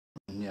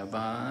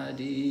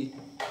Mayavadi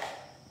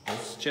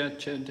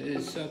Uschachade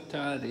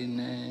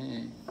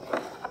Satarine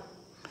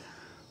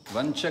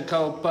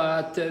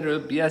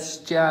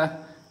Vanchakalpatarubhyascha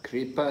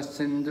Kripa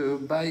Sindhu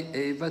Bhai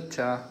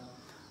Evacha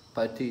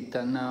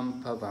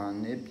Patitanam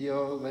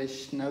Pavanebhyo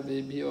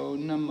Vaishnavibhyo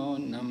Namo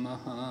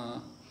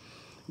Namaha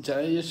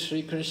Jaya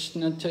Shri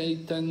Krishna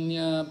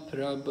Chaitanya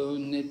Prabhu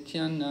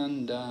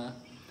Nityananda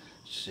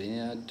Shri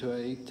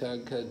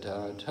Advaita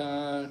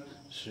Gadadhar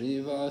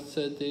Shri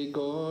Vasadi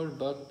Gaur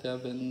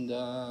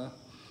Bhaktavinda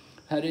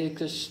Hare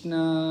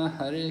Krishna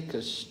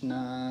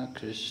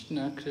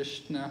Krishna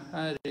Krishna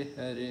Hare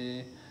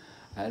Hare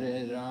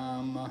Hare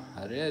Rama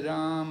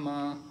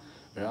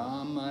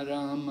Rama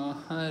Rama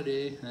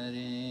Hare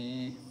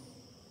Hare.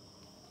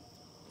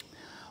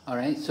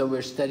 Alright, so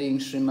we're studying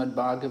Srimad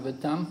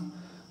Bhagavatam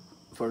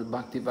for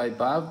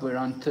Bhakti-vaibhava. We're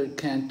on third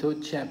canto,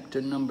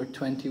 chapter number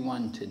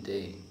 21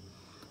 today.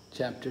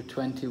 Chapter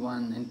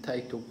 21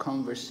 entitled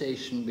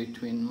Conversation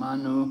between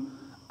Manu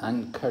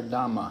and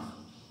Kardama.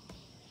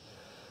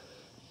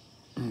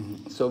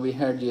 So we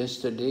heard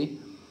yesterday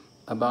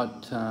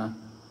about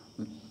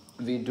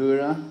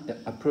Vidura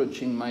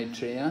approaching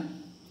Maitreya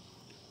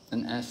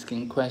and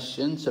asking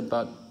questions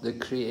about the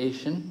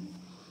creation,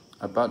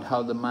 about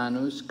how the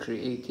Manus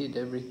created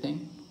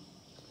everything.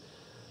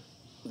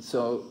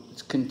 So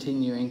it's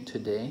continuing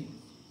today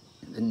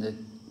in the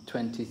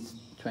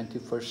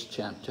 21st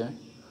chapter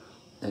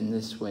in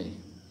this way.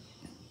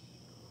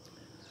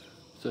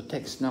 So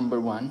text number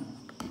 1.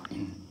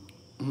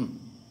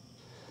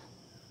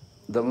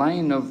 The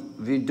line of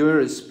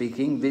Vidura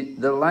speaking,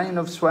 the line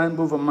of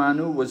Swayambhuva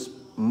Manu was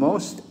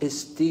most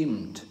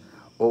esteemed,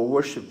 O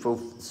worshipful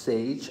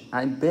sage,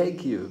 I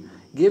beg you,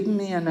 give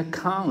me an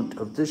account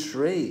of this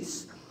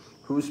race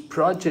whose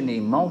progeny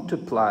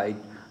multiplied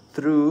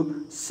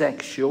through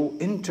sexual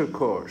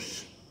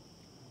intercourse.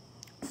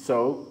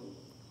 So,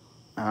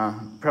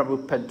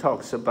 Prabhupada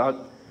talks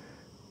about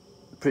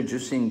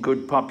producing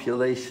good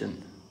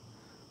population.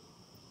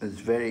 It's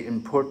very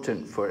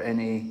important for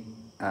any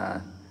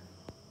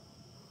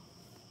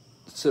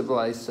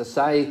civilized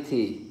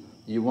society.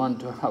 You want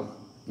to have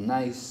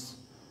nice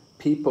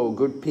people,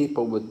 good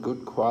people with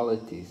good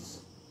qualities.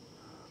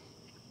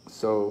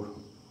 So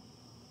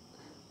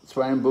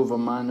Swayambhuva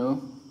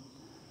Manu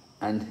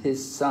and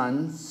his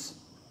sons,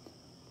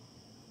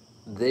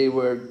 they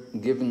were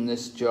given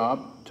this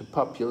job to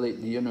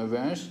populate the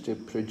universe, to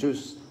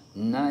produce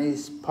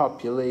nice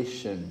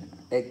population,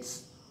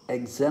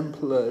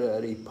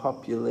 exemplary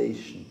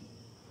population.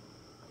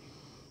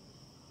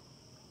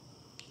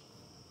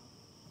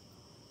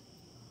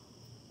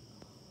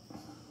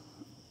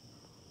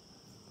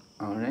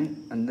 All right,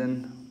 and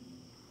then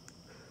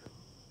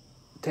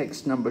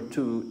text number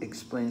 2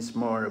 explains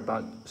more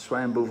about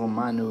Swayambhuva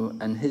Manu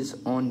and his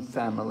own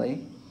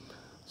family.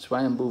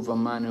 Swayambhuva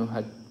Manu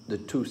had the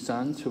 2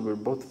 sons who were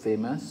both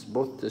famous,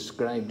 both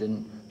described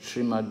in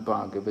Srimad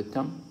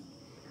Bhagavatam.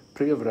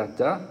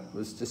 Priyavrata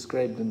was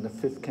described in the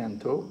 5th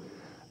canto,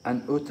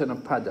 and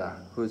Uttanapada,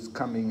 who is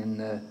coming in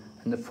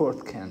the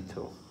 4th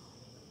canto.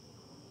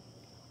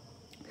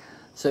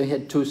 So he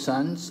had 2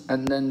 sons,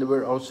 and then there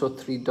were also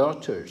 3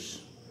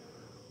 daughters.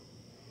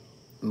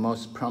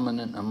 Most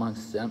prominent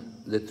amongst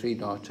them, the 3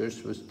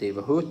 daughters, was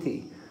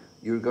Devahuti.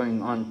 You're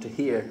going on to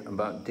hear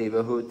about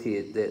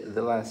Devahuti,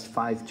 the last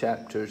 5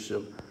 chapters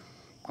of,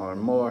 or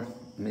more,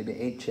 maybe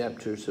 8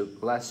 chapters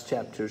of, last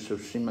chapters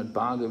of Srimad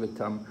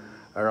Bhagavatam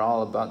are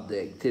all about the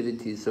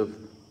activities of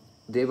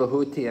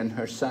Devahuti and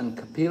her son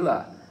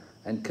Kapila,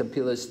 and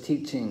Kapila's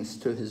teachings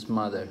to his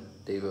mother,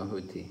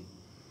 Devahuti.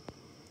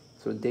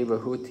 So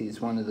Devahuti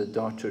is one of the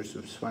daughters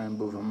of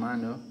Swayambhuva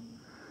Manu,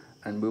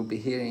 and we'll be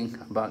hearing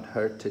about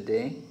her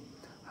today,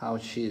 how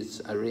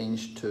she's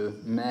arranged to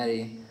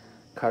marry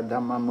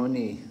Kardama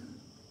Muni.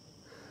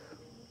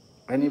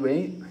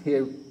 Anyway,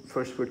 here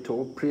first we're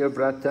told,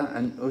 Priyavrata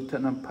and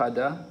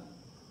Uttanapada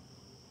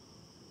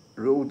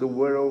ruled the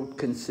world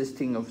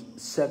consisting of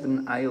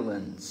 7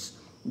 islands,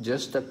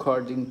 just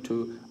according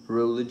to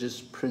religious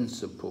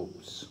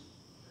principles.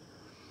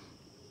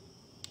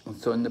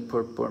 So in the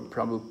purport,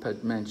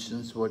 Prabhupada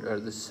mentions what are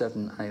the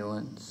 7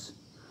 islands.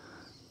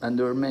 And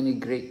there were many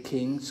great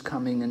kings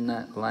coming in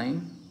that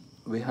line.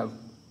 We have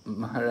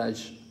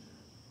Maharaj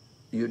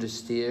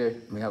Yudhisthira,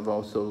 we have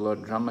also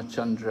Lord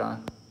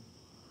Ramachandra.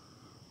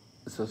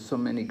 So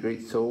many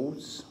great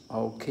souls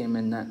all came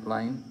in that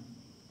line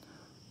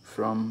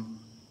from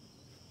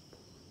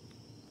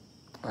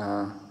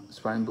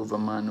Swayambhuva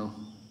Manu.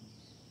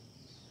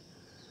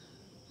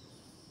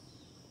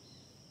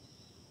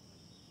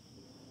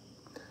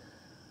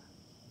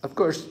 Of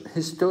course,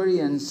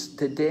 historians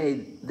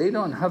today, they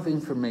don't have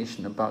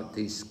information about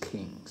these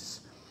kings.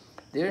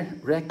 Their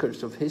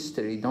records of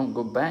history don't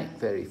go back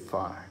very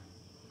far.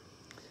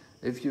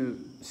 If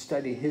you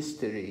study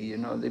history, you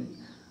know, they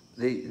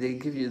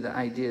give you the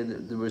idea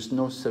that there was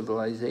no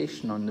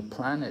civilization on the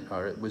planet,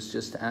 or it was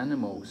just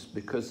animals,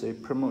 because they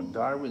promote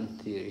Darwin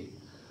theory.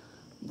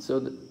 So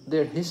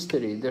their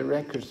history, their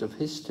records of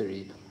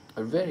history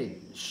are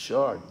very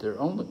short. They're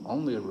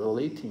only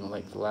relating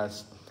like the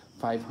last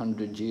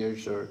 500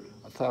 years or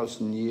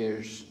 1,000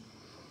 years.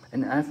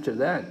 And after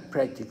that,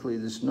 practically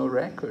there's no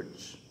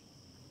records.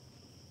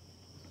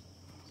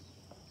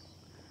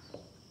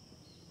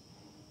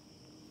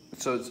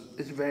 So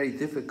it's very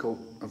difficult,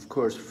 of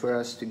course, for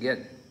us to get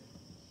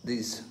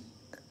these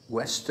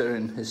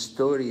Western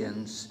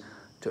historians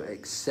to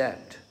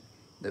accept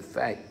the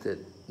fact that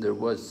there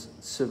was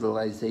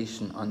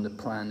civilization on the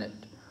planet,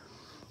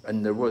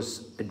 and there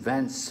was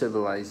advanced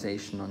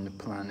civilization on the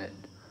planet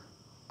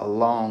a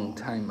long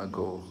time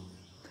ago.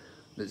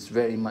 That's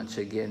very much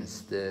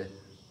against the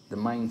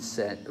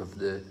mindset of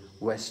the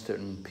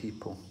Western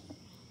people.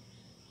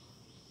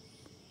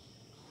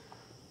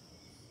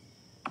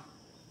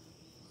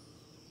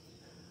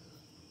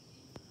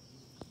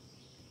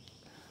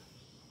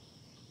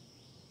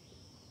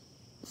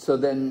 So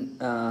then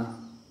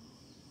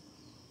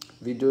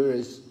Vidura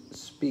is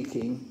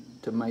speaking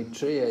to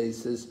Maitreya. He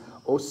says,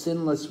 "O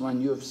sinless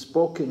one, you have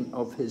spoken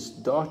of his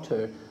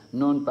daughter,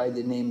 known by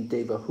the name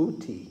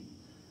Devahuti,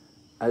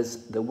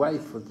 as the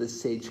wife of the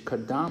sage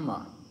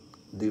Kardama,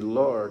 the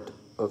lord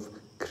of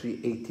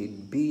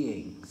created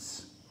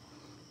beings."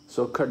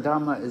 So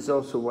Kardama is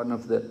also one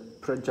of the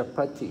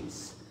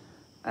Prajapatis.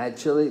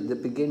 Actually, at the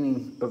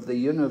beginning of the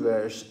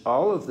universe,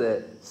 all of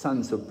the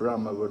sons of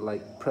Brahma were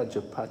like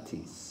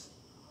Prajapatis.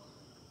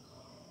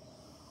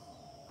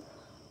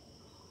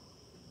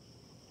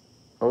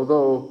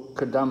 Although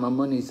Kardama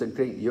Muni is a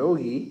great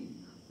yogi,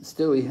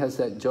 still he has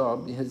that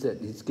job,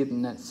 he's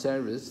given that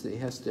service, that he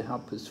has to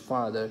help his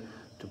father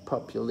to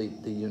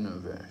populate the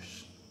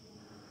universe.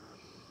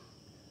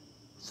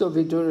 So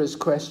Vidura is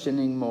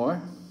questioning more.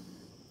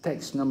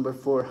 Text number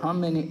 4, how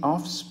many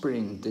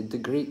offspring did the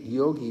great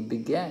yogi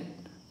beget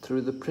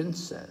through the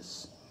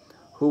princess,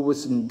 who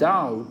was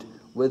endowed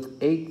with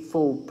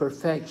eightfold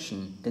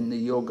perfection in the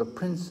yoga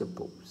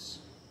principles?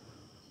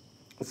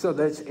 So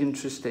that's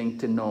interesting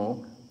to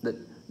know that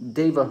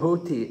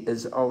Devahuti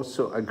is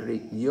also a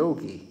great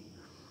yogi.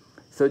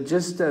 So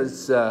just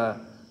as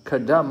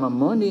Kardama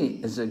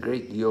Muni is a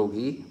great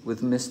yogi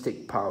with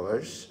mystic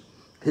powers,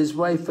 his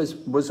wife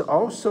was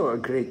also a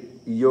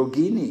great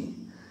yogini.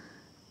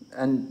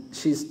 And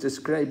she's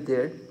described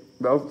there,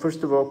 well,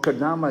 first of all,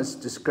 Kardama is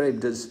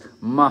described as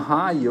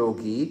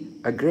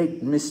Mahayogi, a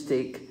great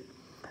mystic,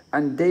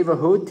 and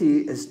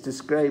Devahuti is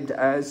described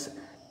as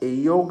a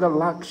Yoga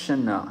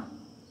Lakshana,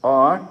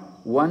 or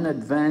one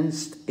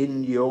advanced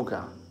in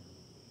yoga.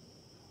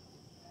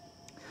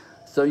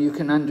 So you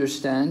can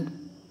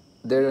understand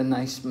they're a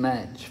nice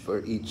match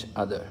for each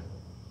other.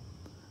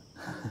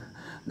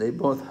 They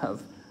both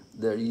have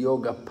their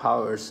yoga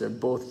powers, they're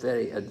both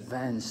very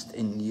advanced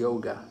in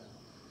yoga.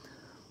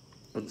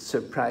 It's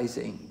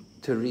surprising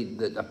to read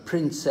that a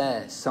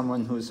princess,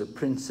 someone who's a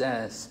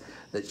princess,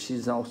 that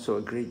she's also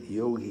a great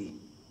yogi.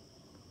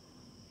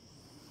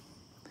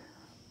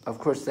 Of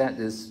course, that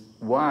is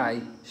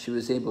why she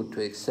was able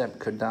to accept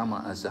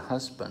Kardama as a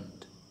husband.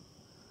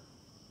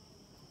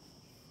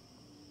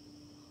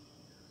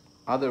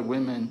 Other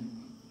women,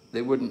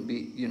 they wouldn't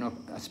be, you know,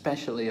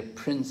 especially a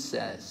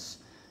princess,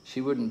 she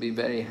wouldn't be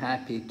very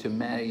happy to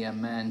marry a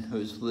man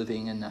who's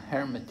living in a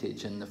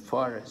hermitage in the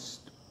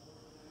forest.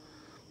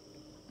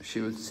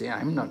 She would say,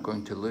 I'm not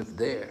going to live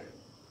there.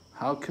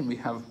 How can we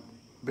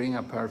bring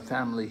up our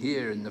family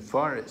here in the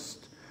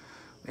forest?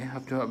 We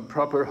have to have a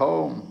proper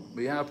home.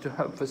 We have to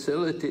have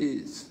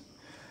facilities.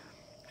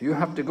 You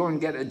have to go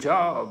and get a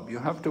job. You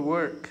have to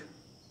work.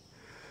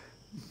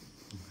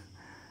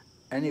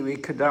 Anyway,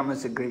 Kardama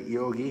is a great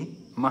yogi,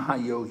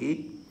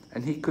 Mahayogi,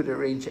 and he could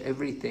arrange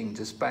everything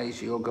just by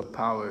his yoga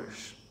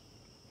powers.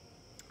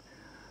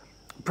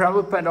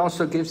 Prabhupada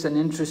also gives an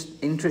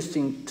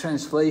interesting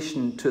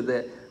translation to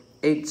the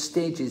 8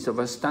 stages of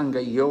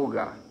Ashtanga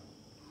Yoga.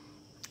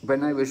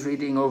 When I was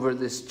reading over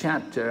this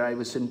chapter, I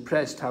was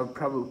impressed how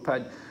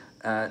Prabhupada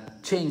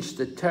changed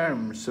the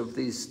terms of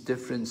these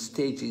different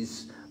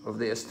stages of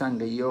the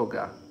Ashtanga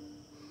Yoga.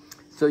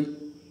 So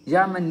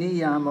Yama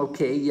Niyam,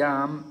 okay,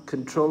 Yam,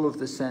 control of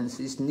the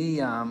senses,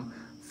 Niyam,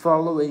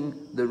 following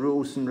the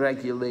rules and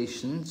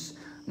regulations.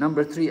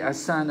 Number 3,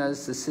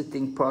 asanas, the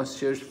sitting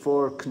postures.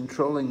 4,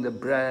 controlling the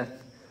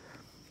breath,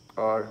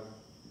 or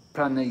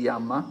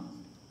pranayama.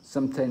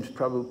 Sometimes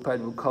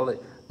Prabhupada will call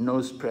it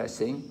nose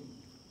pressing.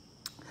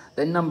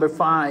 Then number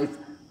 5,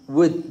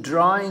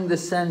 withdrawing the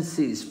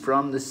senses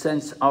from the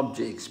sense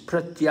objects,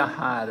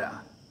 pratyahara.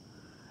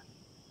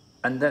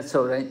 And that's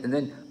all right. And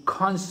then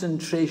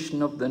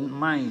concentration of the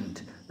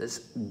mind, that's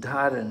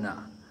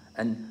dharana.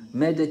 And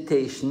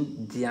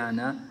meditation,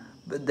 dhyana.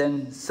 But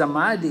then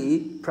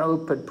samadhi,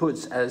 Prabhupada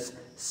puts as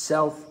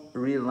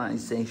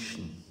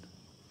self-realization.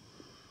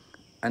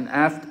 And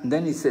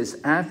then he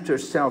says, after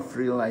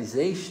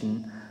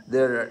self-realization,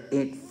 there are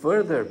 8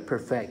 further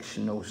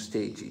perfectional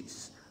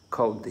stages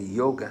called the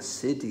yoga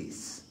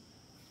siddhis.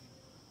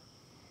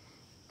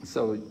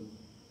 So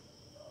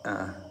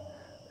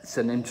it's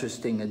an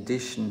interesting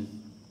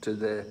addition to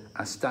the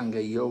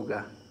Ashtanga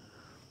Yoga,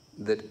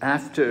 that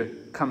after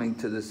coming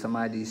to the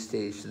samadhi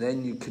stage,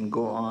 then you can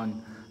go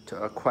on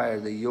to acquire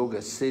the yoga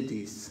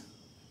siddhis.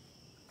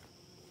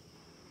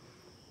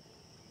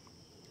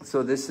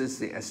 So this is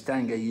the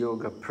Ashtanga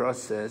Yoga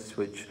process,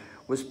 which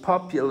was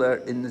popular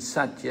in the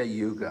Satya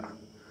Yuga.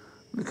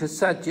 Because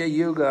Satya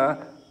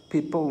Yuga,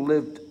 people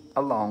lived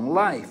a long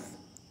life.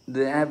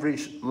 The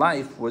average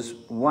life was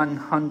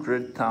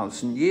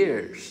 100,000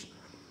 years.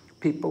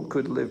 People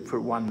could live for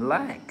 1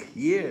 lakh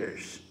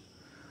years.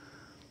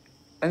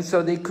 And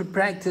so they could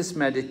practice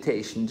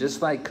meditation,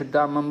 just like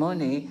Kadama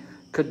Muni.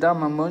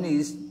 Kadama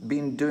Muni's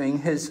been doing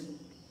his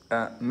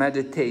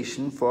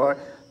meditation for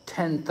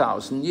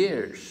 10,000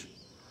 years.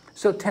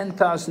 So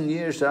 10,000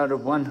 years out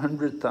of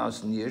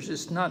 100,000 years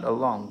is not a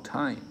long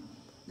time.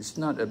 It's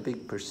not a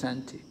big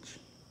percentage.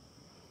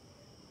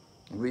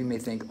 We may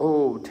think,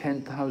 oh,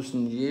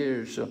 10,000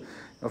 years. So,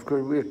 of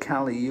course, we're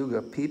Kali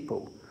Yuga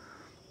people.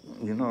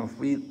 You know,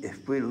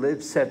 if we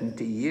live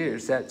 70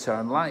 years, that's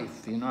our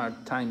life. You know, our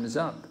time is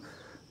up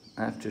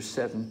after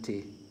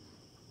 70.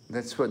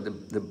 That's what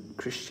the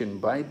Christian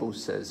Bible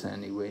says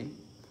anyway.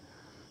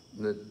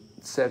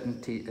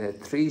 That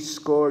 3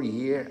 score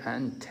year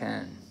and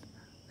 10.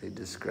 They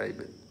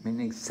describe it,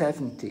 meaning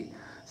 70.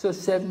 So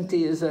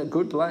 70 is a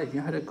good life.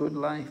 You had a good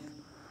life.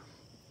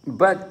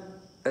 But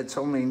it's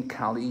only in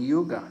Kali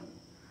Yuga.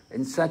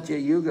 In Satya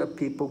Yuga,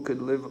 people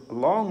could live a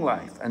long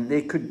life, and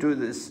they could do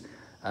this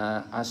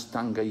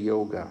Ashtanga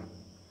Yoga.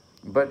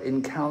 But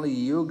in Kali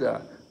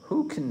Yuga,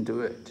 who can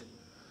do it?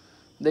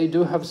 They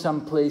do have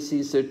some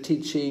places they're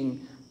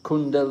teaching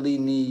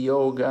Kundalini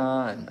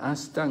Yoga and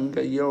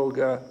Ashtanga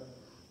Yoga.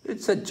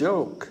 It's a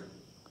joke.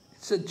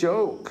 It's a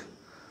joke.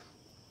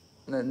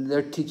 And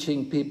they're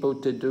teaching people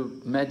to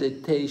do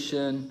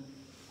meditation.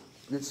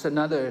 It's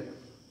another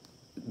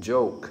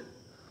joke.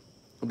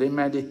 They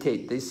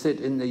meditate. They sit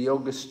in the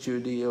yoga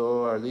studio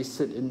or they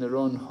sit in their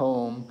own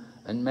home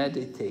and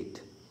meditate.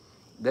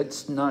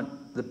 That's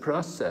not the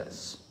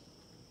process.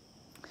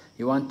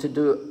 You want to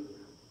do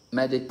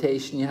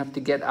meditation, you have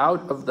to get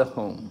out of the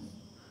home.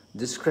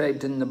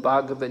 Described in the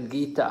Bhagavad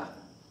Gita.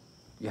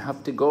 You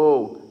have to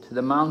go to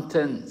the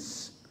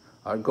mountains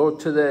or go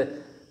to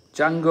the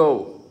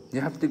jungle. You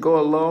have to go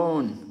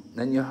alone.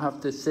 Then you have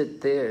to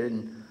sit there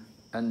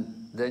and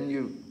then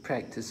you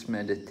practice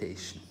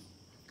meditation.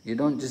 You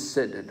don't just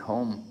sit at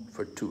home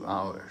for 2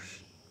 hours.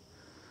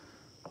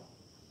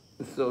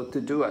 So to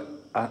do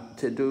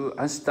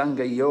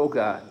Ashtanga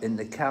Yoga in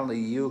the Kali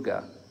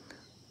Yuga,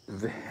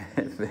 very,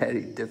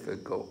 very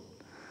difficult.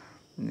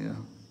 You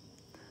know,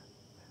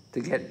 to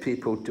get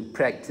people to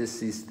practice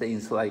these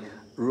things like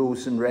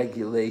rules and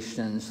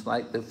regulations,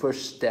 like the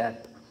first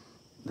step.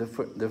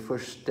 The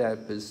first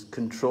step is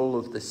control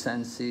of the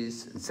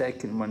senses, and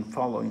second one,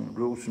 following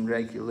rules and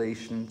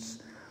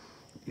regulations.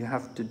 You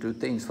have to do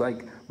things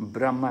like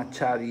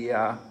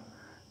brahmacharya.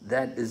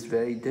 That is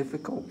very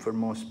difficult for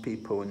most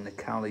people in the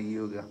Kali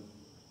Yuga.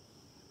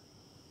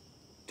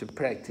 To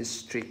practice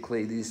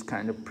strictly these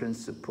kind of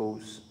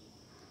principles.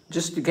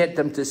 Just to get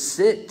them to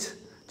sit,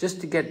 just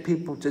to get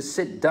people to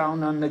sit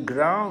down on the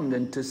ground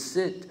and to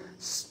sit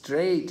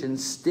straight and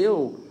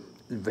still,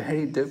 is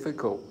very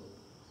difficult.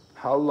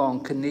 How long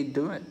can they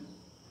do it?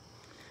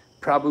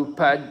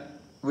 Prabhupada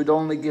would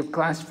only give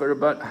class for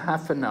about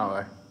half an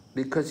hour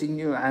because he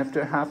knew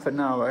after half an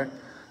hour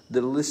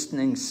the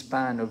listening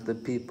span of the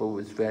people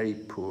was very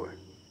poor.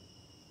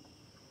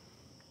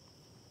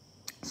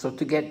 So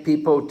to get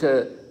people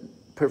to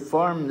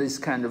perform these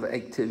kind of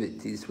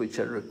activities which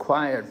are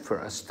required for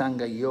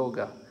Ashtanga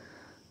Yoga,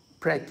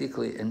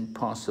 practically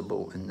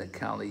impossible in the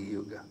Kali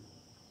Yuga.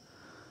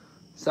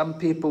 Some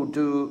people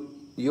do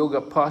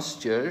yoga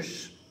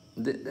postures.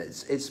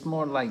 It's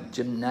more like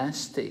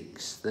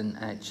gymnastics than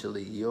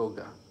actually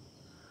yoga.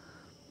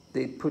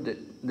 They put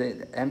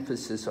the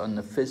emphasis on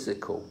the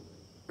physical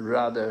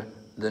rather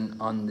than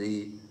on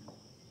the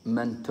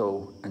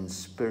mental and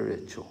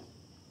spiritual.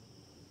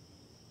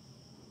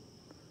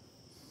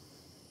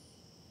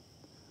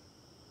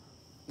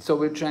 So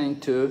we're trying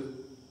to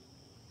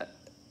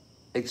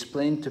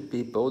explain to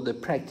people the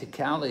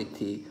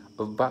practicality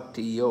of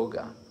Bhakti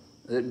Yoga.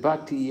 That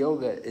Bhakti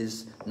Yoga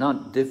is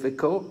not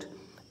difficult,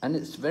 and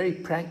it's very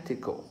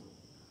practical,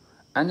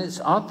 and it's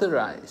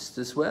authorized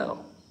as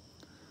well.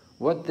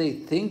 What they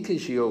think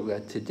is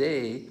yoga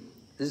today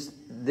is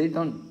they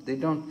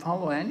don't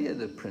follow any of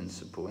the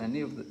principle,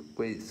 any of the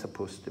way it's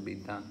supposed to be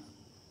done.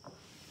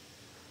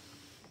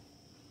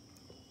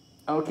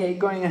 Okay,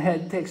 going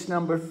ahead, text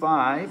number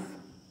 5.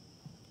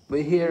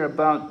 We hear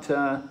about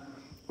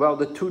well,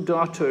 the 2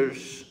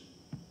 daughters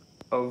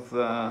of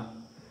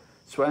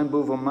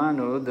Swayambhuva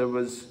Manu. There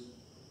was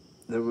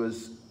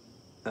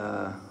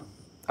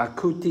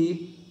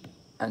Akuti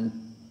and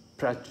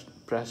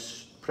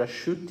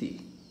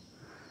Prashuti.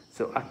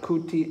 So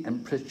Akuti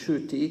and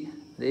Prashuti,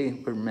 they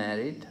were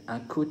married.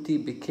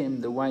 Akuti became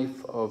the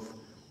wife of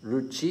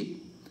Ruchi,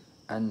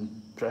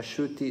 and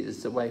Prashuti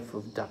is the wife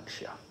of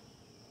Daksha.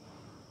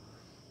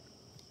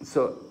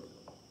 So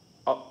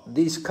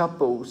these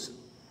couples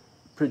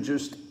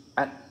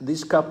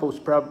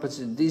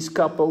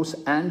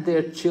and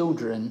their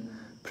children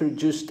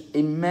produced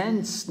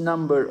immense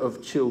number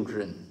of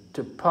children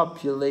to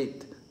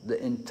populate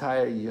the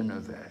entire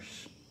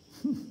universe.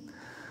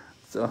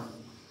 So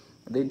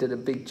they did a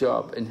big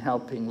job in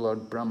helping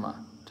Lord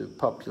Brahma to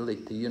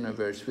populate the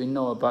universe. We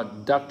know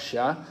about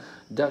Daksha.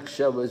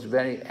 Daksha was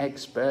very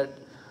expert.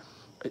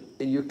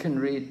 You can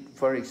read,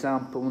 for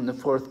example, in the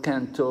 4th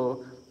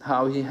canto,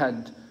 how he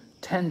had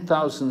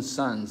 10,000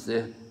 sons,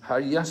 the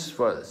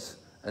Haryasvas,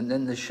 and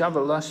then the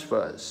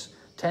Shavalasvas,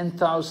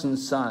 10,000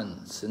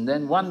 sons, and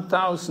then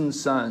 1,000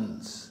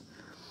 sons.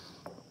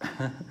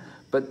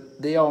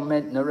 But they all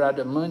met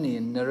Narada Muni,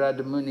 and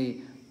Narada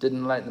Muni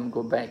didn't let them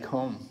go back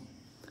home.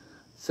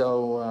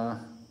 So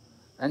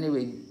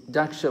anyway,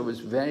 Daksha was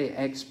very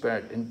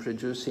expert in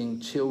producing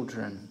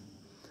children.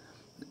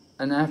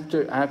 And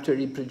after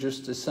he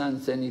produced the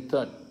sons, then he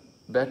thought,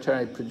 better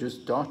I produce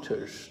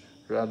daughters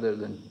rather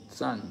than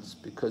sons,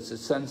 because the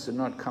sons are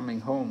not coming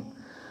home.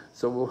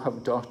 So we'll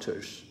have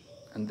daughters,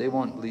 and they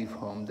won't leave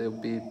home, they'll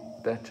be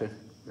better.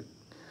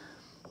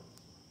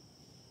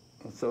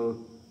 So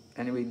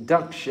anyway,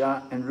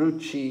 Daksha and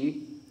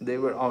Ruchi, they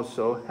were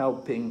also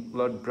helping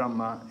Lord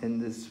Brahma in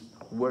this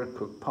work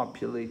of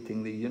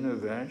populating the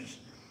universe,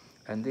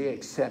 and they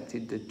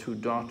accepted the 2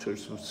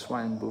 daughters of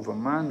Swayambhuva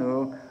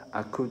Manu,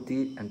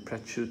 Akuti and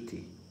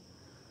Prachuti.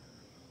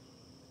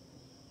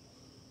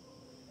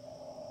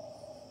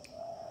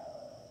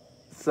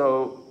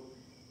 So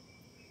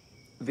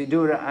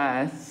Vidura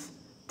asks,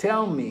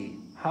 tell me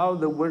how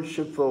the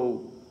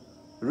worshipful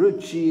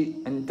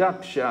Ruchi and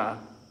Daksha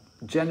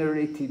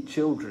generated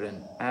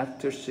children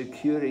after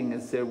securing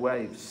as their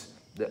wives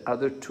the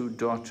other 2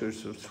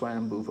 daughters of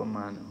Swayambhuva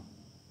Manu.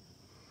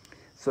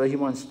 So he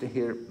wants to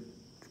hear,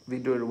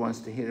 Vidura wants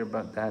to hear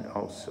about that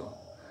also.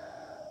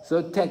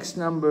 So text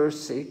number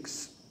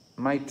 6,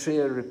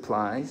 Maitreya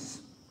replies,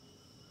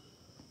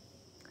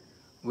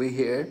 we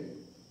hear,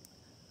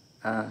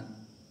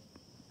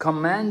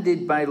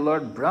 commanded by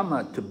Lord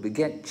Brahma to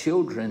beget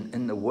children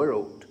in the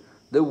world,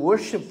 the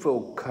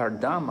worshipful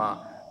Kardama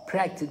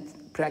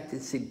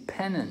practiced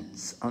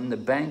penance on the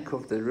bank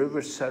of the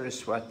river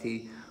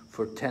Saraswati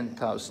for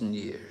 10,000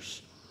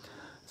 years.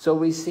 So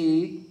we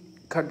see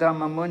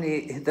Kardama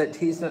Muni, that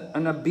he's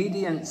an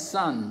obedient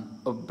son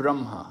of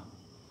Brahma.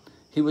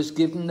 He was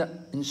given the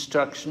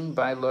instruction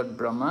by Lord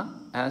Brahma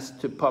as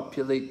to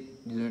populate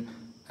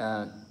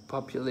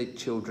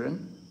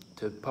children,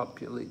 to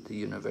populate the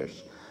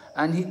universe.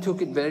 And he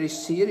took it very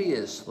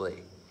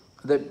seriously,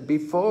 that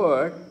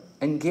before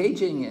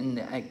engaging in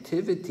the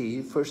activity,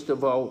 he first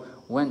of all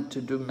went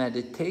to do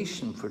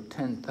meditation for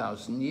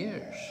 10,000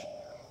 years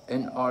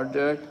in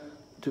order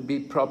to be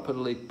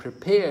properly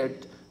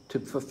prepared to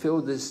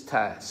fulfill this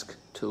task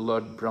to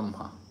Lord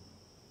Brahma.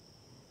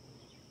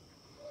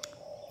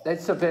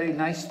 That's a very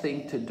nice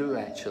thing to do,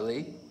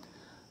 actually.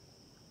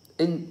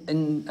 In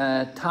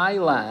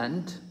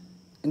Thailand,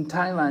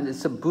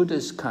 it's a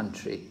Buddhist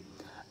country.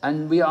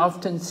 And we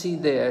often see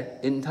there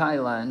in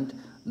Thailand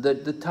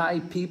that the Thai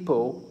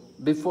people,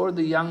 before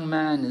the young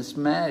man is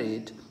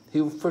married,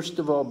 he will first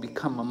of all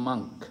become a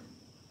monk.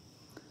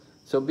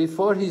 So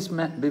before his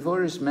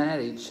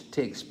marriage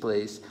takes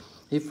place,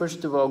 he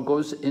first of all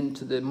goes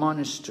into the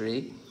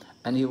monastery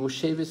and he will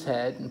shave his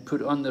head and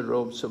put on the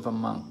robes of a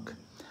monk.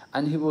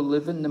 And he will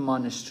live in the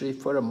monastery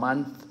for a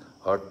month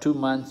or 2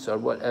 months or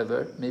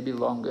whatever, maybe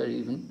longer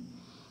even.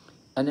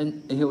 And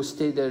then he'll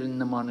stay there in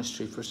the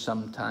monastery for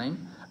some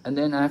time. And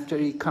then after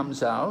he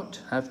comes out,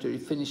 after he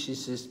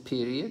finishes his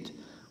period,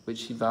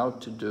 which he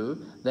vowed to do,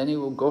 then he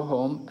will go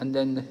home and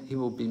then he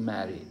will be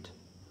married.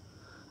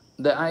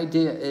 The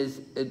idea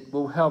is it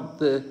will help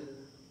the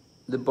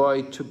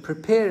boy to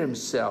prepare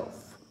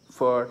himself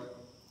for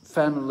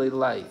family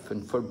life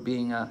and for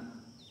being a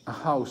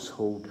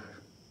householder.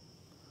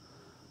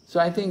 So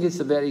I think it's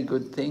a very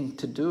good thing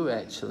to do,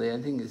 actually. I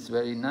think it's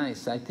very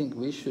nice. I think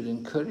we should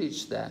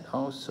encourage that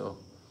also.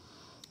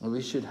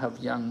 We should have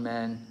young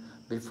men,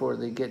 before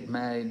they get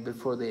married,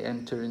 before they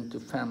enter into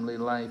family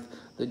life,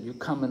 that you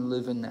come and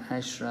live in the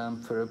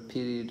ashram for a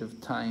period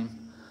of time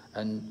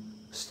and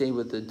stay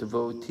with the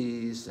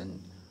devotees and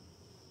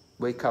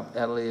wake up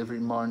early every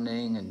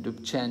morning and do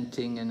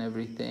chanting and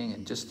everything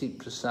and just eat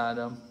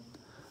prasadam.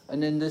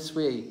 And in this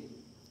way,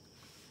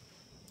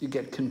 you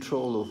get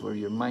control over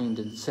your mind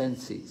and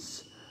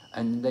senses,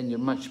 and then you're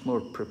much more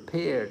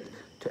prepared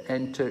to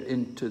enter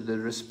into the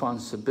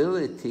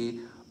responsibility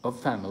of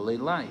family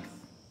life.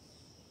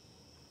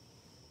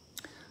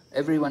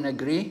 Everyone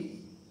agree?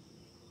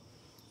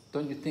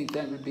 Don't you think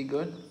that would be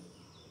good?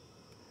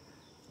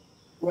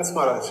 Yes,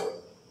 Maharaj.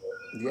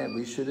 Yeah,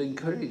 we should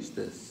encourage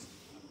this.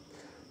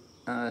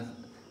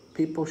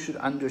 People should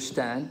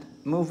understand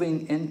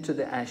moving into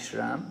the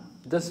ashram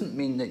doesn't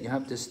mean that you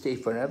have to stay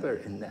forever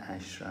in the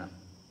ashram.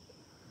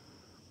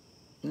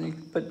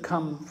 But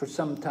come for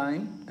some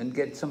time and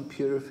get some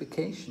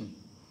purification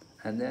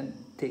and then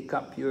take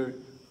up your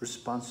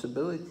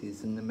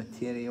responsibilities in the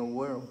material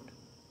world.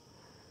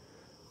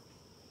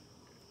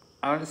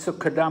 Also,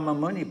 Kardama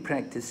Muni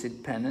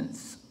practiced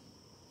penance.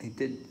 He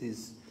did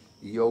his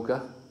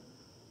yoga.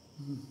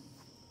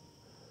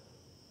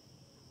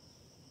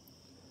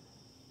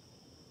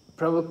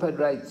 Prabhupada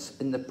writes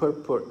in the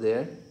purport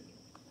there,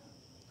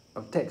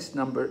 of text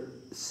number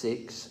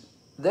 6,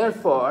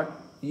 therefore,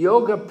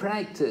 yoga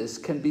practice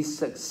can be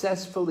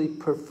successfully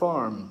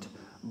performed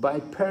by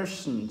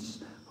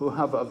persons who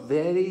have a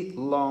very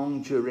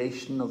long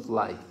duration of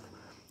life,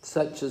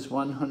 such as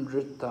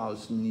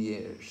 100,000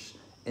 years.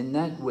 In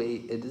that way,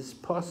 it is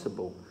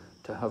possible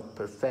to have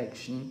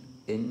perfection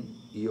in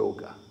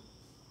yoga.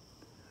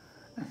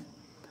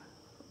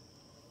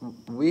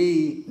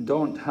 We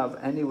don't have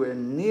anywhere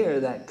near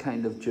that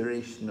kind of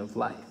duration of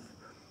life.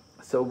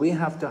 So we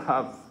have to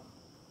have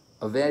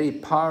a very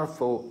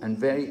powerful and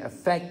very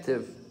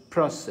effective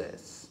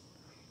process.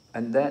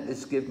 And that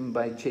is given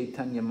by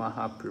Chaitanya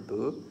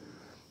Mahaprabhu.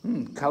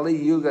 Kali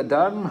Yuga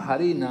Dharma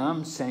Hari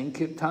Nam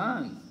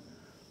Sankirtan.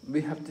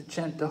 We have to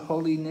chant the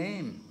holy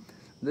name.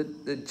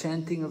 The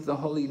chanting of the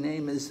holy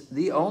name is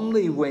the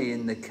only way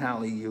in the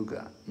Kali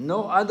Yuga.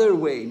 No other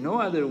way, no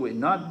other way.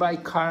 Not by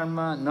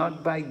karma,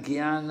 not by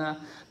jnana,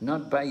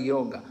 not by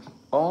yoga.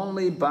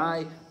 Only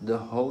by the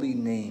holy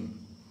name.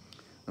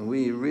 And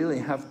we really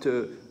have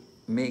to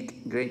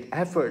make great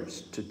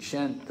efforts to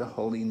chant the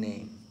holy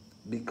name,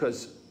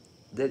 because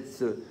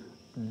that's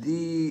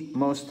the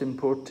most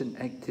important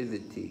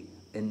activity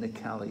in the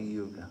Kali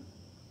Yuga.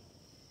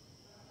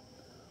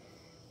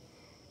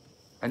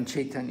 And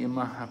Chaitanya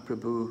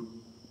Mahaprabhu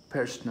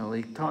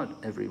personally taught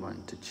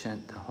everyone to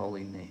chant the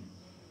holy name.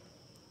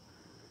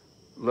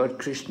 Lord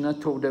Krishna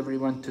told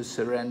everyone to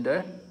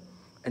surrender,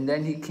 and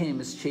then he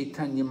came as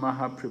Chaitanya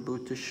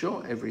Mahaprabhu to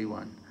show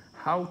everyone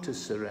how to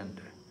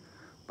surrender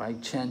by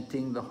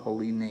chanting the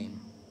holy name.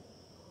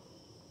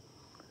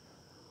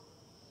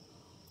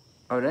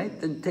 All right,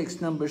 then text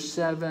number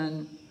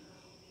 7.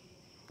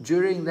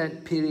 During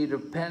that period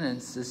of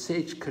penance, the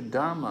sage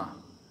Kadama,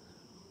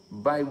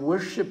 by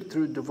worship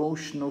through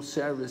devotional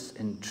service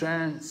in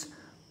trance,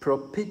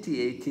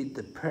 propitiated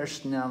the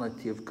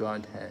personality of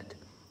Godhead,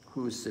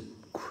 who is the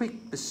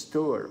quick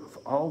bestower of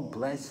all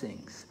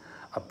blessings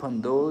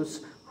upon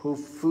those who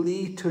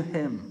flee to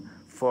him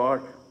for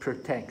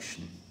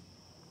protection.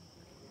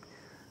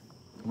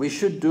 We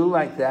should do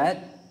like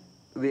that.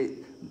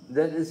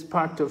 That is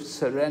part of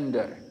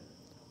surrender.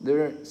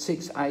 There are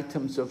 6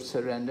 items of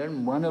surrender,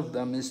 and one of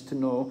them is to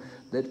know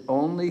that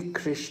only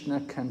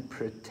Krishna can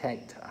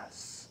protect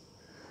us.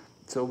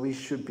 So we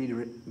should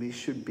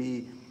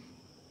be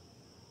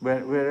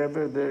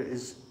wherever there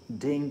is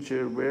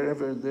danger,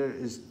 wherever there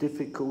is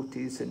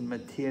difficulties in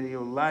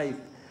material life,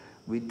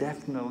 we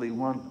definitely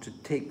want to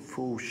take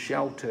full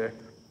shelter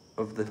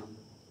of the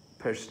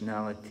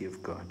personality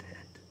of Godhead.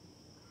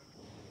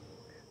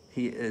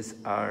 He is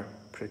our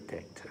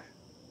protector.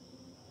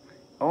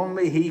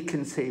 Only he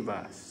can save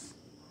us.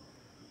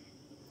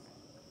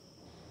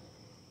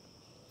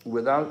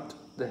 Without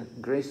the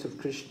grace of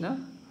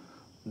Krishna,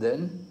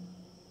 then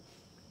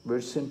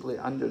we're simply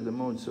under the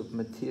modes of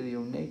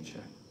material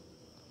nature.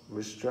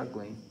 We're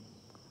struggling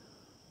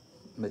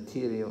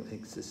material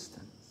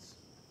existence.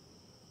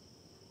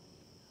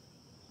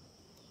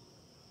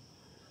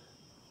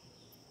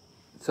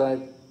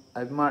 So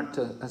I've marked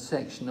a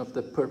section of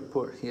the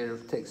purport here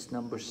of text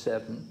number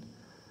 7.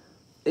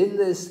 In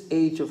this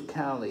age of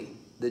Kali,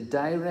 the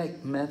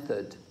direct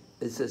method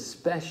is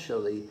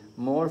especially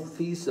more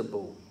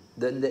feasible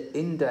than the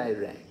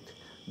indirect,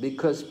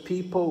 because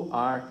people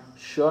are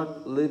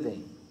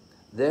short-living.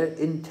 Their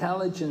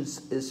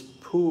intelligence is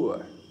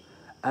poor,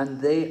 and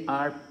they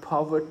are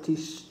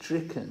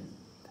poverty-stricken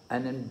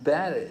and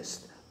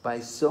embarrassed by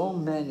so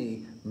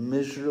many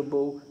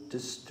miserable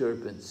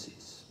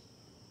disturbances.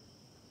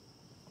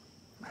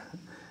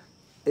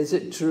 Is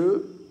it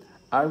true?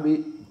 Are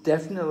we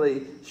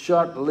definitely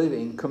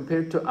short-living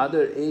compared to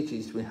other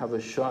ages? We have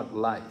a short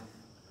life.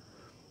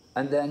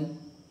 And then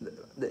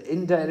the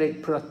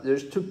indirect,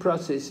 there's 2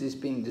 processes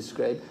being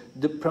described.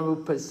 The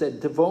Prabhupada said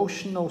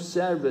devotional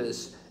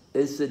service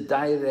is the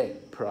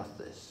direct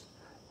process.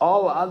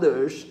 All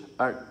others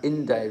are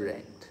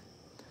indirect.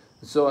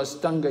 So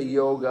Astanga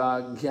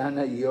Yoga,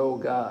 Jnana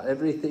Yoga,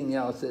 everything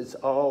else is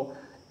all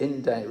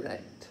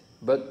indirect.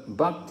 But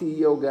Bhakti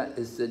Yoga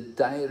is the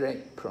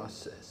direct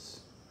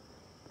process.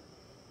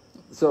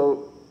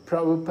 So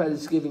Prabhupada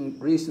is giving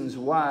reasons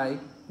why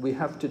we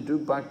have to do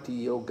Bhakti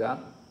Yoga.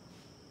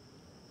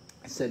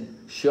 He said,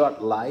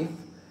 short life,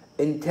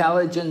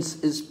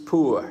 intelligence is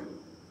poor.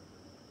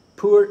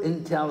 Poor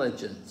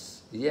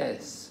intelligence,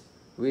 yes.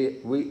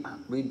 We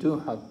do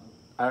have,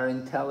 our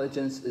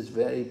intelligence is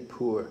very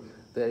poor,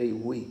 very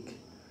weak.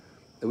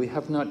 We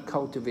have not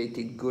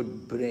cultivated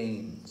good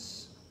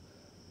brains.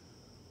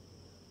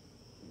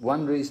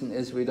 One reason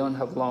is we don't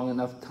have long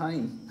enough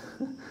time.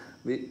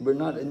 We're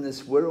not in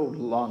this world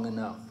long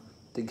enough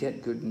to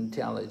get good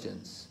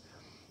intelligence.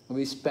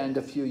 We spend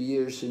a few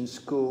years in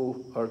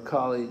school or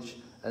college,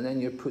 and then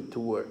you're put to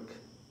work.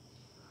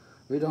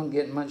 We don't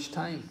get much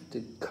time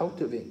to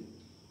cultivate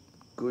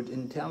good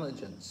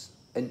intelligence.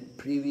 In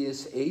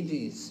previous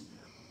ages,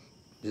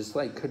 just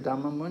like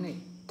Kadama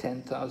Muni,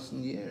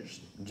 10,000 years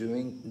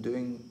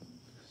doing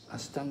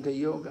Astanga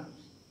Yoga.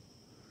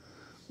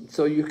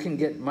 So you can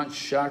get much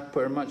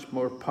sharper, much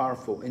more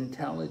powerful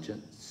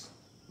intelligence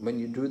when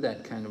you do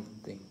that kind of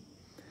thing.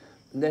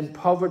 And then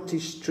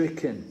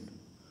poverty-stricken.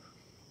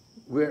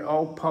 we're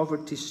all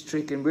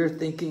poverty-stricken. We're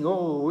thinking,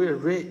 oh, we're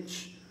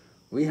rich.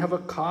 We have a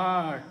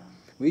car.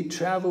 We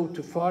travel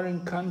to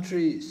foreign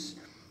countries.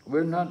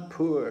 We're not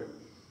poor.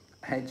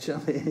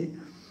 Actually,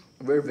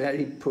 we're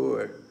very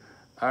poor.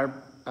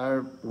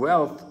 Our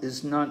wealth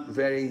is not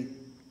very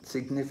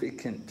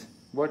significant.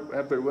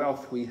 Whatever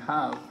wealth we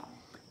have,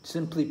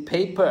 simply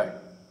paper.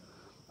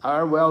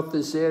 Our wealth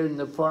is there in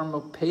the form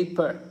of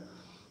paper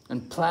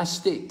and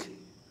plastic.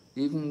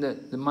 Even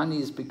the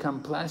money has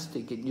become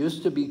plastic. It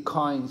used to be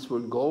coins were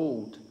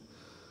gold.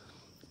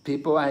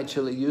 People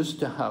actually used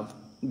to have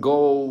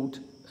gold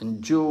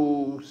and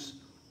jewels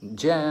and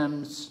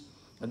gems.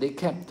 They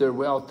kept their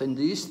wealth in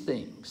these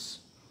things.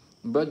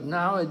 But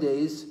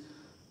nowadays,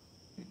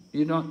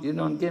 you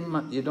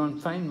don't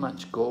find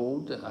much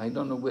gold. I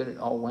don't know where it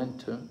all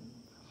went to.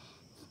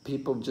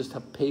 People just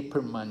have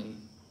paper money,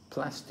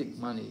 plastic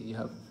money. You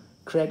have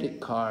credit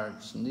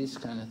cards and these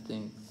kind of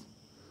things.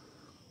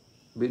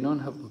 We don't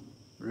have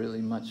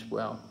really much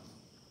wealth.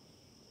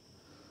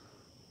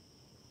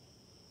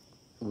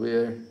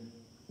 We're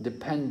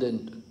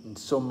dependent on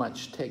so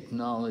much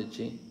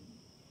technology.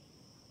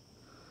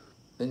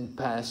 In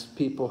the past,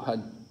 people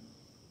had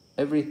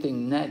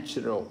everything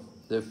natural.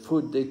 Their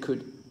food,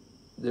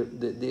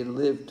 they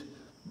lived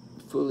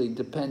fully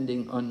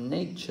depending on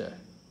nature.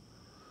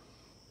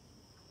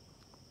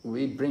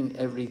 We bring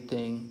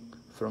everything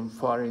from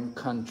foreign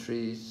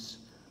countries,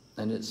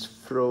 and it's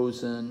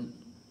frozen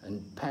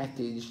and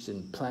packaged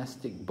in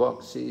plastic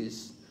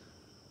boxes.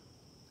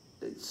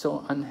 It's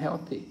so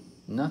unhealthy.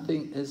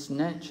 Nothing is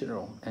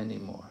natural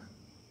anymore.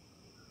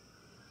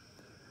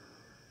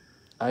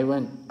 I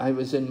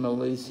was in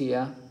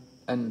Malaysia,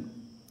 and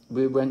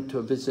we went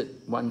to visit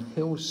one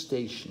hill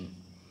station.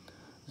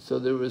 So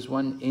there was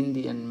one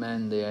Indian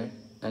man there,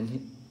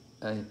 and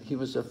he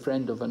was a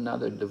friend of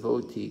another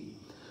devotee.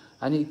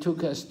 And he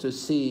took us to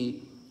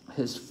see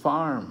his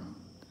farm.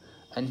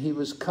 And he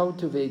was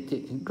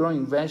cultivating,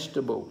 growing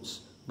vegetables,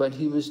 but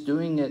he was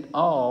doing it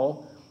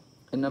all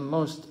in a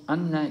most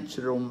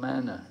unnatural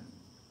manner.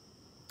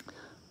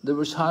 There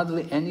was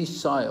hardly any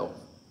soil,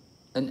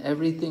 and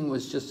everything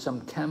was just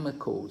some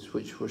chemicals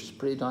which were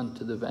sprayed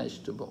onto the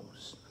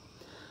vegetables.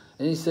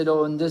 And he said,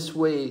 oh, in this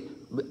way,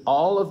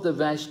 all of the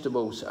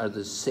vegetables are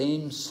the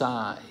same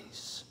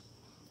size.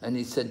 And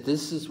he said,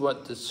 this is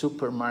what the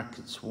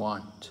supermarkets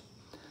want.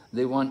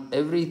 They want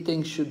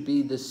everything should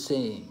be the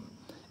same.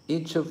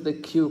 Each of the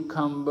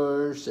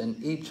cucumbers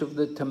and each of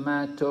the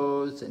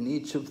tomatoes and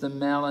each of the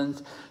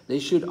melons, they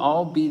should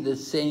all be the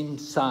same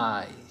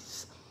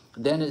size.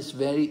 Then it's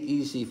very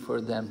easy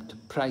for them to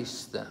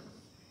price them.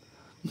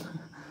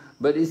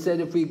 But he said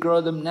if we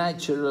grow them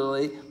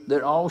naturally,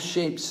 they're all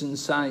shapes and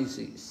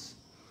sizes.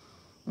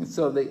 And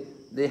so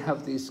they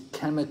have these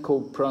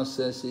chemical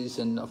processes,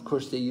 and of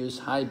course they use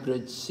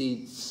hybrid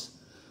seeds.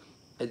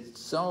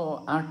 It's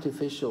so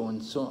artificial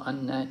and so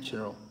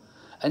unnatural.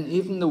 And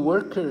even the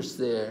workers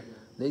there,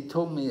 they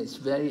told me it's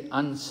very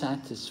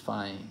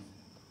unsatisfying.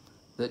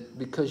 That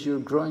because you're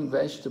growing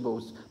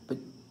vegetables, but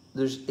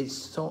it's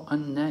so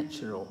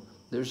unnatural.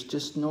 There's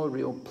just no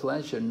real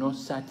pleasure, no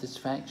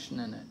satisfaction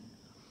in it.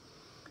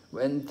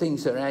 When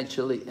things are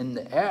actually in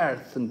the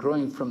earth and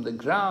growing from the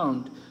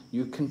ground,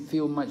 you can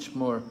feel much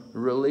more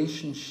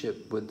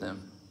relationship with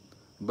them.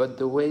 But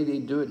the way they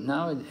do it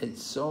now,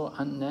 it's so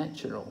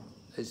unnatural.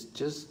 It's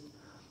just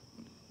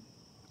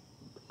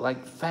like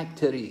a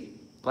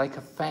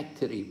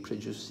factory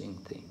producing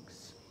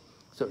things.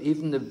 So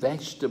even the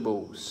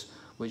vegetables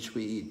which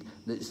we eat,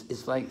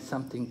 it's like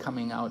something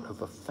coming out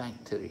of a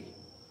factory.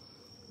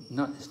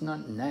 It's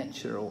not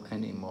natural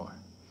anymore.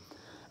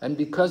 And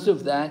because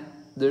of that,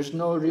 there's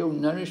no real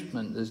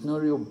nourishment, there's no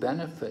real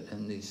benefit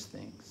in these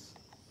things.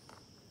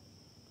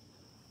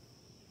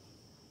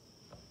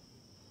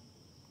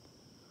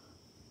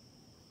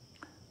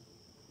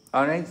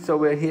 All right, so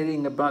we're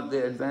hearing about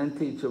the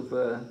advantage of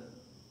the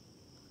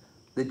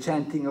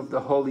chanting of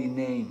the holy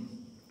name,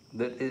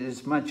 that it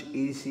is much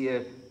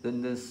easier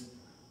than this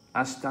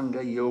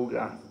Ashtanga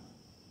yoga.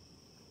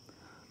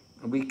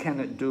 We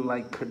cannot do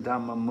like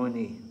Kadama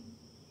Muni.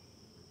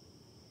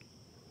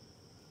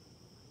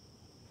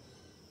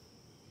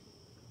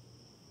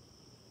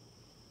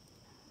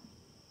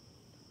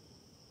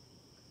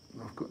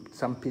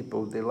 Some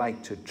people, they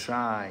like to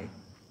try.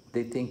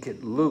 They think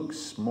it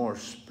looks more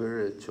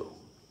spiritual.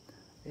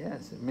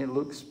 Yes, it may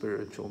look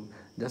spiritual.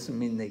 Doesn't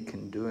mean they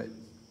can do it.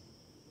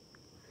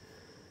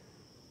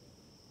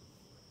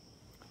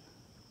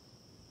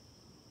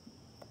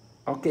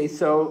 Okay,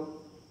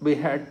 so we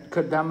heard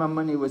Kadama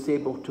Muni was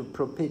able to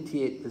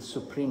propitiate the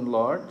Supreme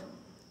Lord,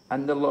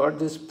 and the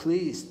Lord is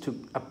pleased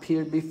to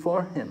appear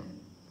before him.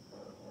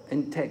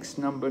 In text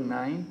number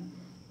 9,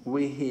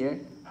 we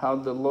hear how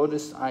the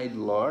lotus-eyed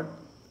Lord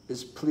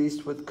is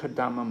pleased with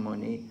Kadama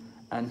Muni,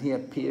 and he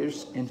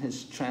appears in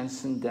his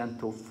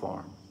transcendental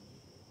form.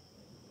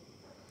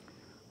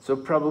 So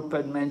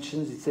Prabhupada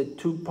mentions, he said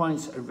 2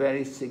 points are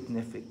very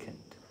significant.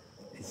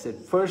 He said,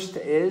 first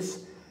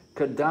is,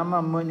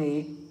 Kadama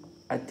Muni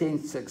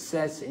attained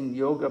success in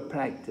yoga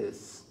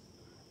practice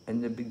in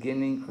the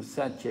beginning of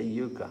Satya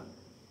Yuga.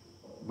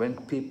 when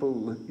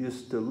people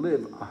used to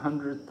live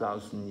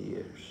 100,000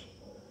 years.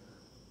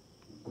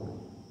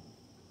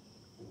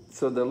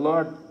 So the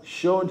Lord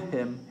showed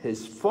him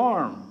his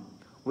form,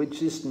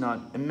 which is not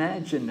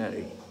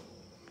imaginary.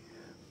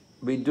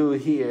 We do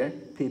hear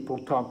people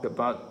talk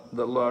about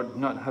the Lord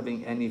not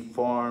having any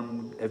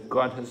form. If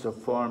God has a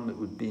form, it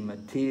would be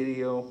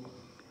material.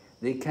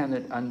 They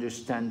cannot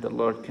understand the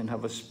Lord can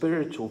have a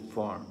spiritual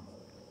form.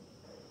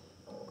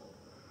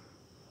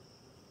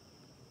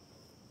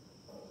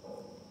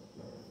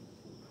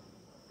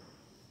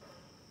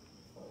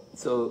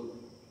 So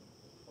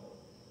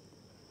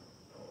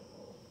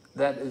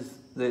that is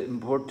the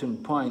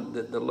important point,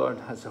 that the Lord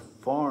has a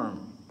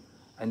form,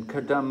 and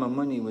Kardama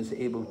Muni was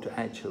able to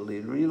actually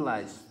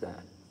realize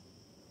that.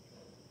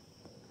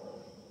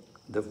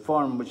 The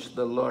form which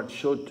the Lord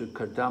showed to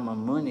Kardama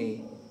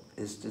Muni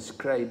is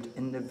described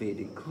in the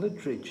Vedic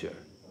literature.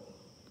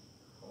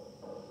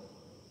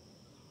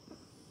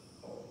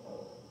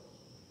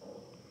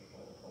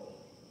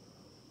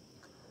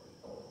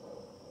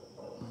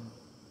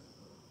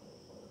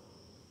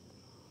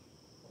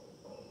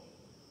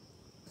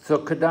 So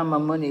Kardama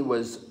Muni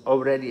was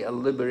already a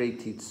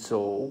liberated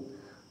soul.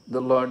 The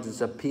Lord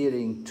is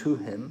appearing to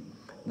him.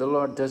 The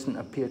Lord doesn't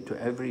appear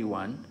to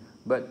everyone,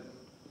 but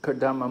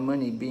Kardama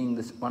Muni, being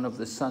one of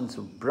the sons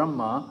of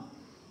Brahma,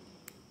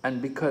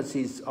 and because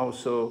he's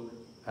also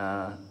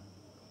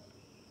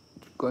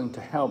going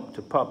to help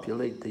to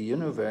populate the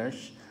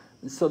universe,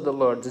 so the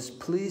Lord is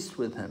pleased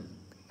with him.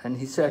 And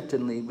he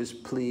certainly was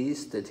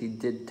pleased that he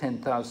did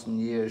 10,000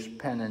 years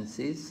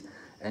penances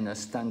in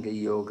Astanga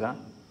Yoga,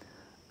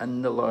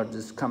 and the Lord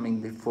is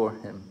coming before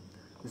him.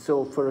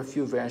 So for a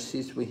few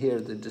verses we hear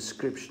the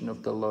description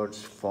of the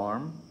Lord's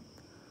form.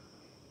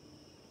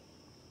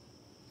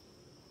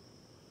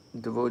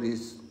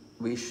 Devotees,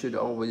 we should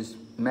always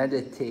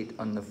meditate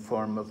on the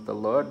form of the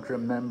Lord,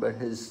 remember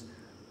his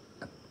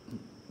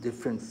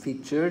different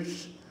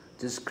features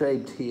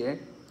described here.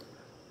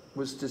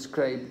 Was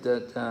described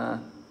that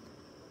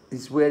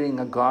he's wearing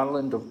a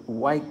garland of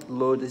white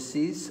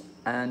lotuses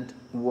and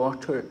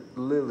water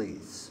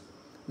lilies.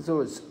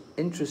 So it's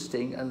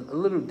interesting and a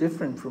little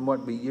different from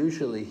what we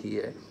usually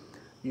hear.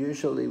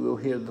 Usually we'll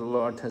hear the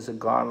Lord has a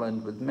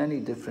garland with many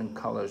different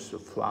colors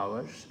of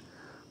flowers,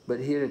 but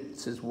here it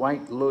says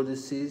white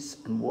lotuses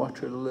and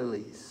water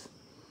lilies.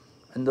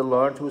 And the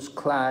Lord was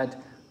clad,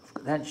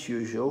 that's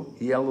usual,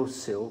 yellow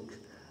silk,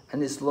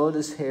 and his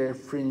lotus hair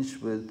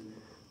fringed with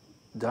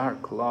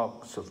dark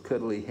locks of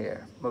curly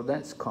hair. Well,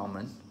 that's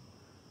common.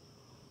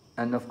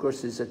 And of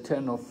course his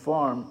eternal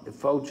form,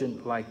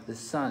 effulgent like the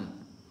sun.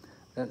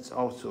 That's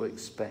also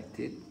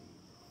expected.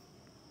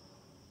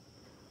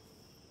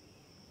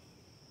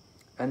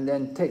 And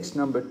then text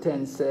number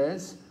 10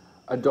 says,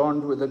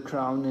 adorned with a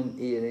crown and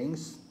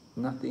earrings,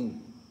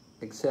 nothing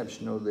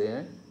exceptional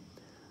there.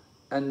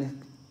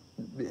 And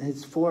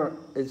his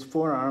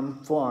forearm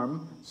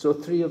form, so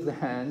 3 of the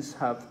hands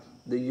have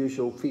the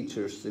usual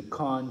features, the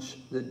conch,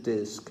 the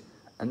disc,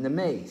 and the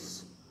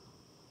mace.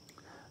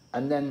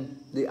 And then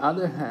the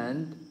other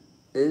hand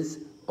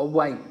is a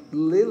white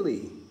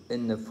lily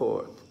in the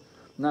 4th.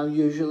 Now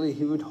usually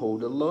he would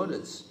hold a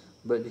lotus,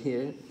 but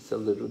here it's a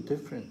little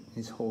different.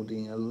 He's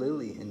holding a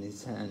lily in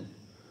his hand.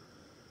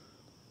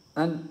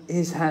 And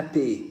he's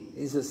happy.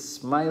 He's a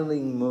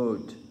smiling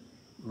mood,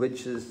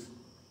 which is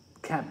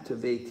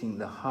captivating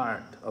the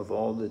heart of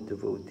all the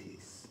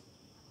devotees.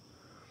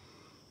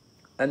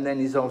 And then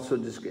he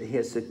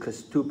has a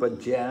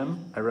kastupa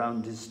gem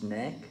around his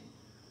neck,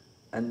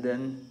 and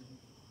then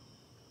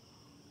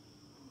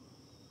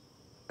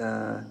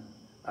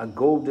a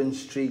golden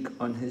streak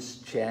on his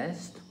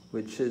chest,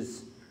 which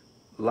is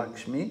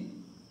Lakshmi,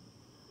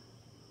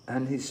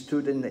 and he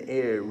stood in the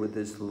air with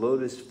his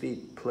lotus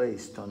feet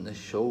placed on the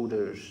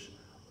shoulders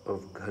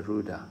of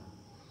Garuda.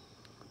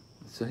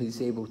 So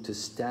he's able to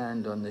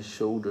stand on the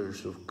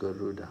shoulders of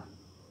Garuda.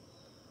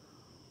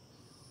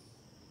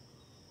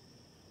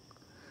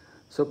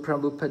 So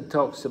Prabhupada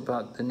talks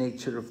about the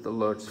nature of the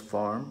Lord's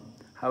form,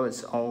 how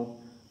it's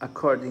all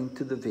according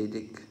to the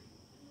Vedic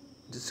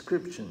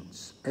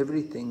descriptions.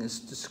 Everything is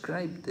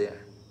described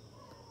there.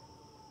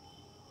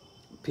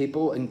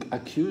 People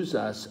accuse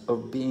us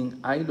of being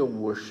idol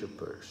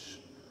worshippers.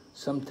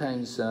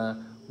 Sometimes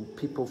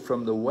people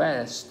from the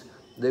West,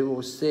 they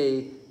will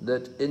say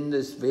that in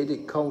this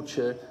Vedic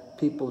culture,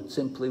 people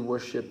simply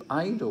worship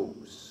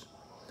idols.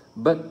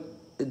 But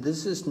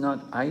this is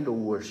not idol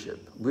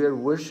worship. We are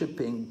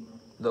worshipping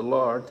the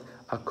Lord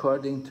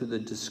according to the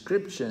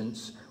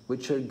descriptions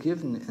which are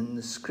given in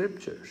the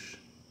scriptures.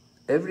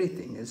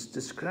 Everything is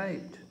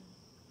described.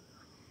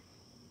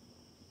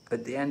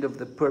 At the end of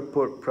the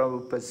purport,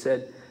 Prabhupada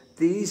said,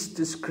 these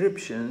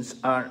descriptions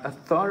are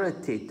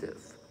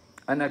authoritative,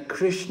 and a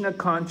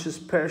Krishna-conscious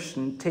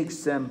person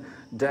takes them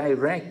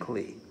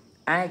directly,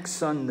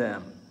 acts on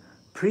them,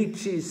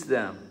 preaches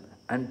them,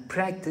 and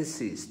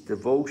practices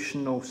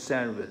devotional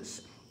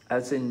service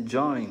as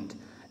enjoined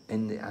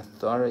in the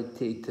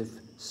authoritative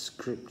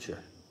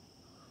scripture.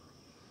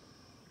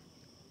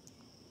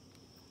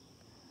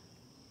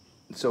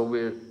 So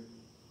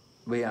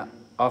we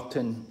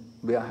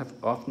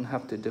often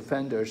have to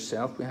defend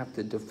ourselves. We have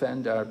to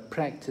defend our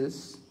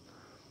practice,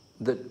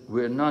 that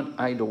we're not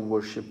idol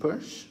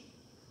worshippers.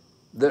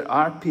 There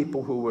are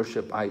people who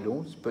worship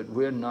idols, but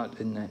we're not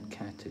in that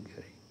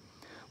category.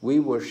 We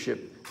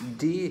worship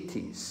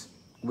deities,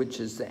 which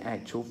is the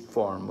actual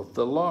form of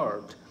the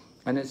Lord.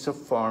 And it's a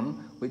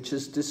form which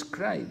is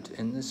described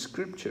in the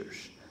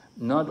scriptures.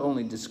 Not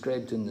only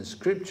described in the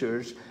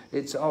scriptures,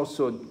 it's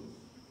also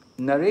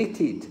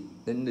narrated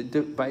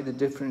by the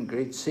different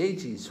great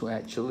sages who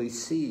actually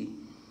see.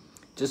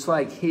 Just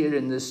like here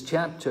in this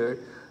chapter,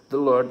 the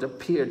Lord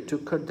appeared to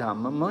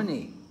Kardama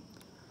Muni.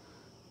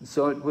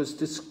 So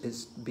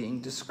it's being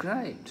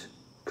described.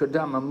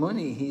 Kardama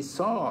Muni, he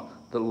saw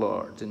the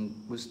Lord and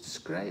was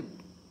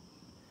described.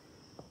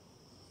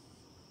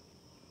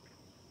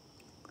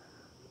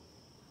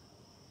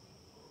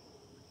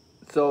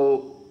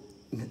 So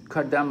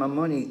Kardama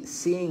Muni,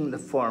 seeing the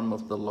form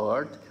of the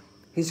Lord,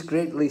 he's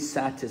greatly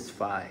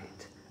satisfied,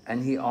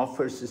 and he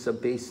offers his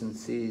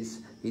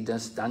obeisances. He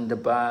does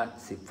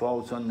dandabats, he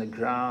falls on the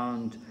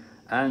ground,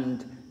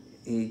 and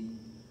he's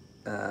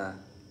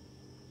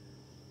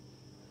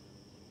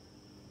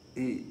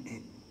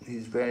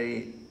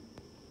very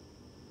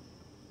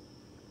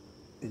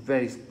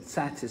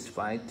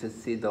satisfied to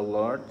see the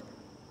Lord.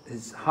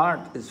 His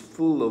heart is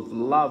full of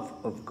love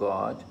of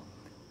God,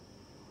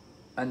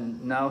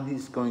 and now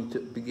he's going to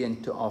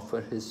begin to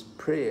offer his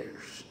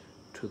prayers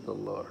to the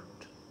Lord.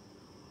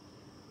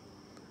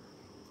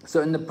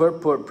 So in the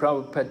purport,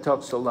 Prabhupada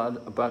talks a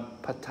lot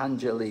about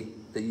Patanjali,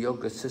 the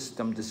yoga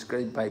system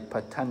described by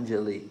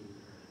Patanjali.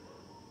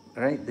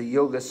 Right? The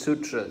Yoga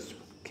Sutras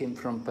came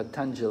from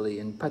Patanjali,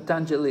 and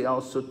Patanjali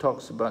also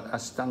talks about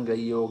Astanga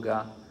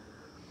Yoga.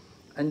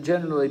 And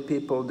generally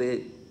people,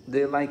 they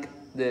like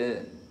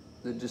the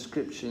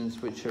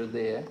descriptions which are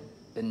there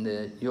in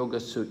the Yoga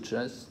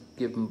Sutras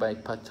given by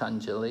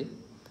Patanjali.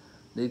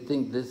 They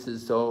think this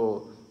is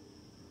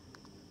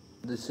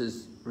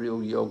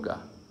real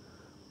yoga.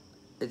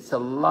 It's a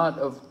lot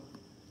of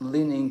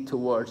leaning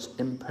towards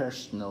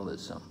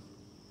impersonalism.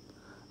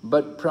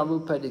 But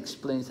Prabhupada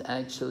explains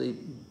actually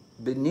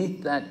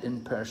beneath that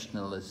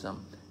impersonalism,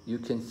 you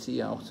can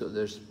see also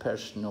there's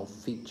personal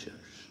features.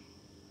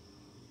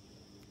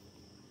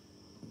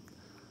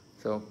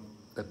 So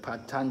the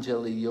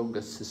Patanjali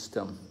yoga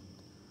system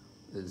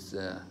is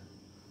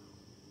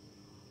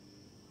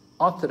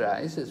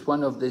authorized as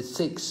one of the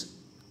 6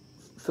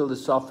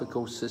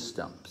 philosophical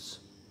systems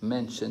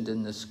mentioned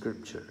in the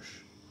scriptures.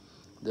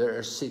 There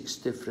are 6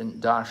 different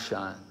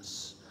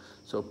darshans.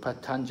 So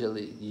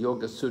Patanjali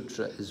Yoga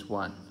Sutra is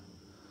one.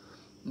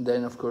 And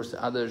then of course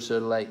others are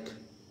like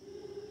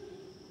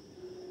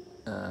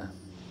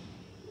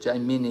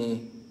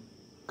Jaimini,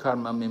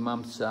 Karma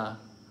Mimamsa,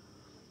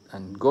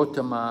 and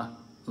Gautama,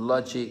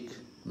 logic,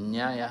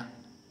 Nyaya.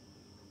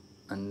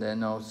 And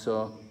then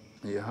also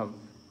you have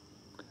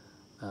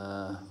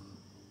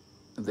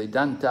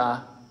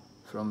Vedanta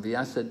from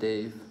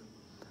Vyasadeva,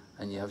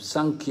 and you have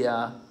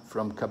Sankhya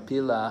from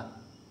Kapila,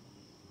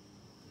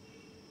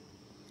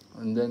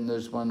 and then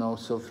there's one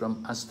also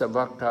from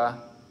Astavakra,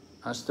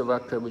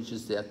 which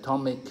is the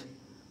atomic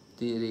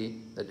theory,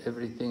 that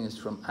everything is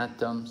from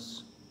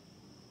atoms.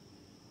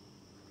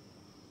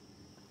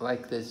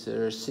 Like this,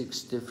 there are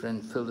 6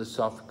 different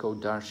philosophical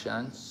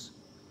darshans.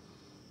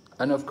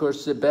 And of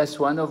course, the best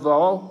one of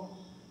all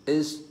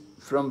is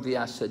from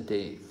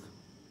Vyasadeva,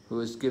 who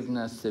has given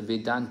us the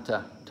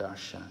Vedanta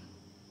darshan.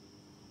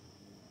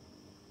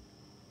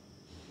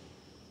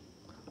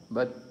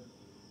 But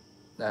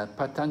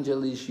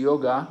Patanjali's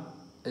yoga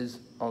is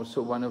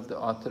also one of the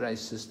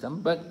authorized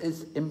systems, but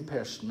it's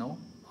impersonal.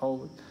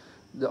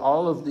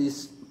 All of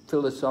these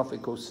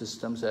philosophical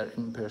systems are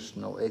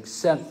impersonal,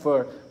 except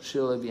for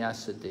Srila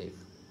Vyasadeva,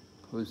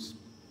 who's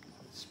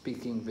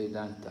speaking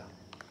Vedanta.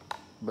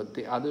 But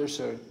the others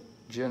are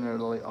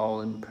generally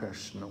all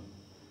impersonal.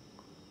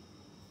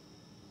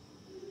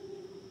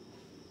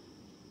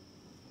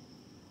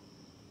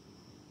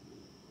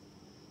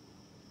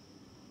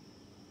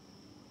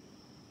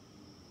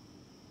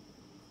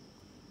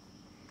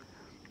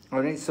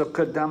 All right, so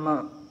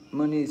Kardama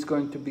Muni is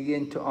going to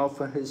begin to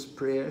offer his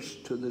prayers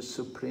to the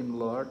Supreme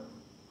Lord.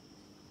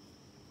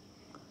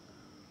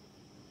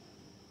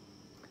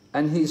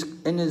 And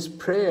in his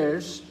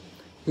prayers,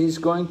 he's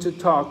going to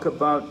talk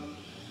about,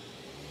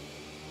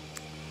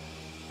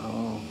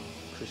 oh,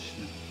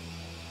 Krishna.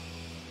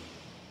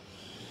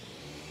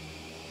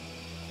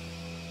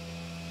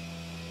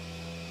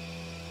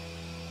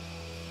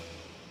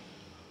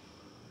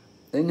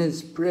 In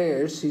his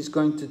prayers, he's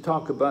going to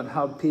talk about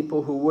how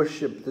people who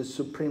worship the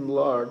Supreme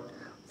Lord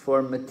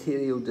for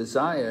material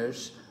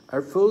desires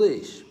are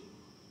foolish.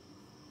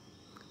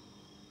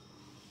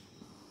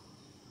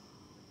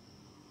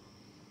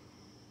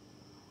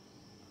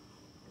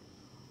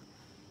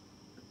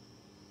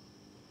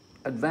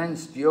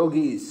 Advanced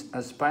yogis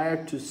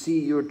aspire to see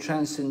your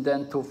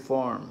transcendental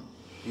form.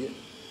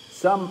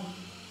 Some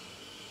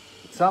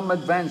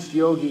advanced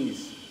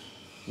yogis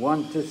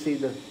want to see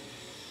the...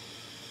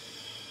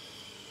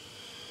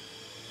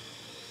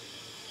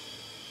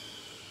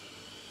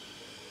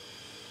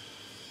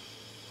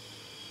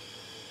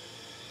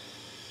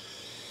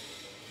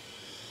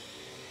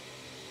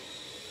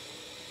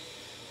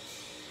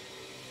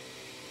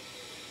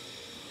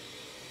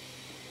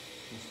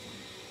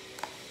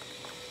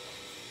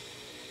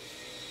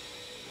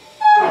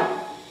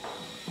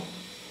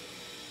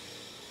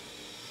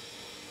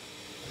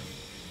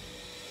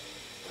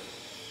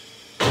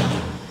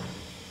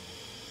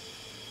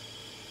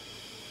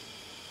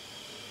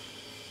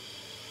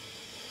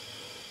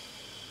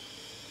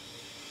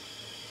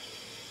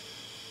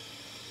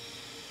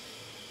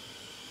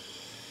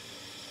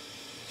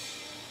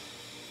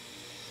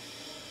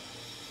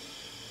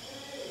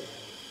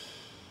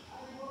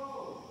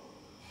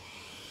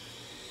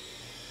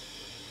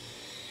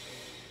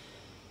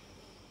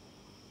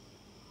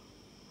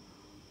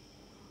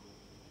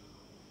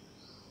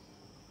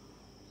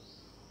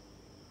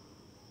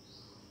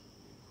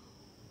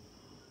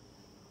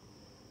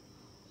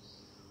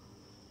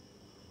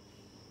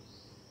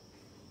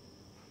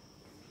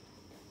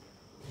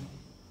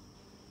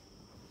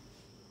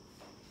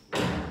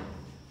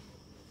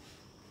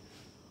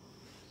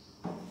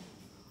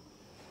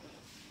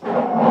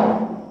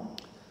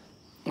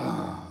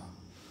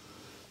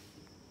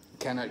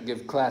 Cannot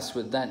give class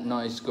with that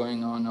noise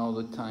going on all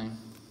the time.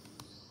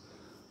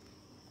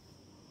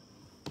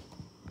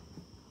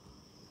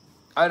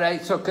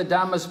 Alright, so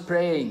Kadama's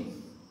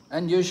praying.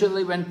 And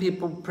usually when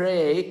people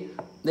pray,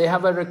 they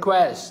have a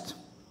request.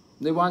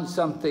 They want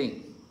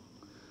something.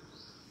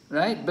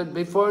 Right? But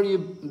before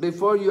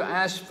you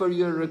ask for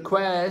your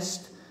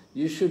request,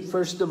 you should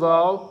first of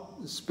all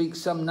speak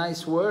some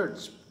nice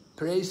words,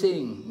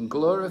 praising and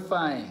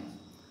glorifying.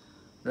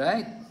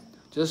 Right?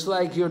 Just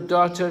like your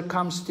daughter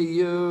comes to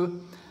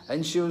you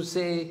and she'll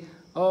say,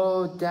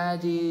 "Oh,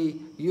 Daddy,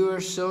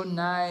 you're so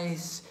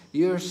nice.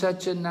 You're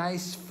such a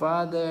nice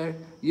father.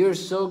 You're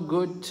so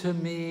good to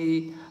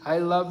me. I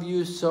love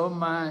you so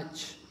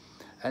much."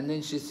 And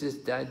then she says,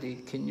 "Daddy,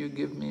 can you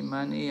give me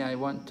money? I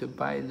want to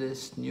buy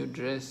this new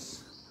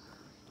dress."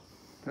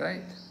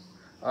 Right?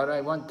 Or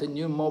I want the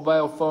new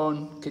mobile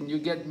phone. Can you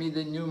get me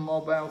the new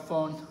mobile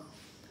phone?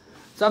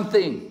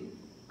 Something.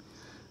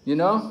 You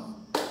know?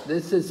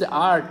 This is the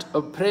art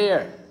of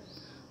prayer.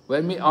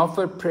 When we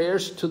offer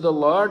prayers to the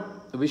Lord,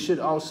 we should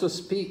also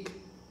speak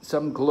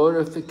some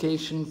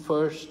glorification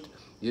first.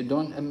 You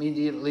don't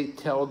immediately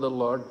tell the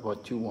Lord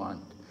what you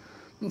want.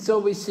 And so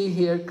we see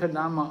here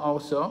Kadama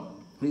also,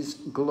 he's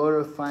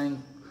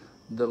glorifying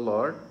the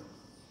Lord,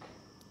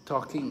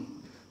 talking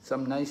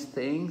some nice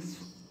things,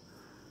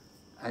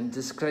 and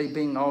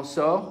describing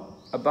also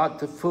about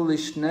the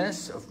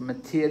foolishness of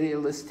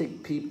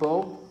materialistic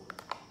people.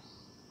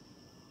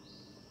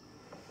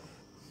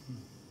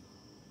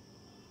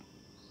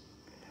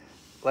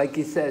 Like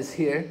he says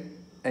here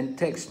in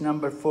text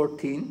number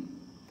 14,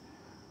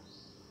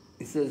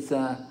 he says,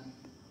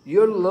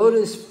 "Your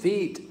lotus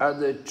feet are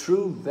the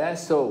true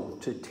vessel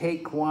to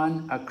take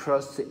one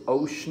across the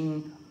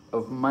ocean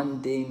of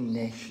mundane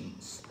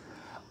nations.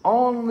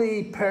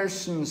 Only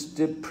persons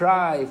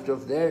deprived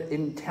of their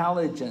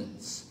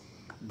intelligence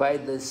by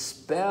the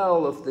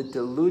spell of the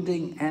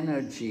deluding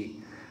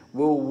energy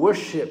will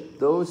worship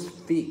those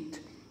feet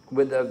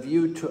with a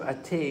view to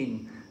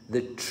attain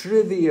the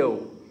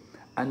trivial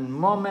and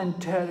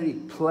momentary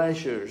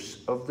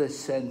pleasures of the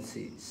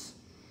senses,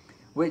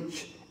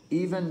 which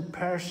even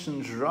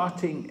persons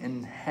rotting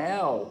in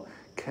hell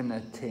can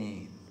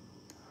attain.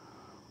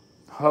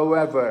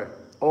 However,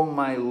 O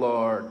my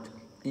Lord,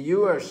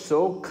 you are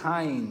so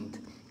kind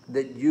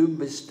that you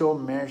bestow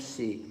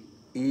mercy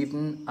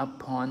even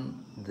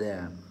upon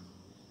them."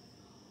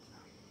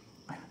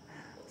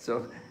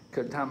 So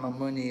Kadama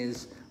Muni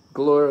is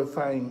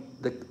glorifying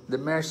the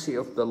mercy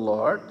of the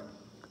Lord,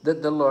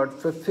 that the Lord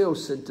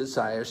fulfills the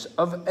desires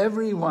of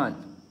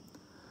everyone.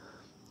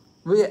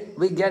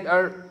 We get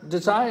our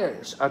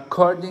desires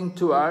according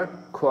to our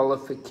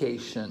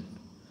qualification.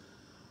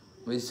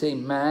 We say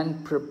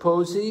man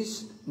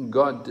proposes,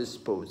 God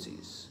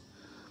disposes.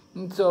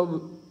 And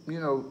so, you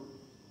know,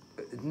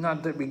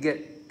 not that we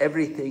get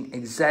everything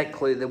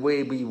exactly the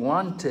way we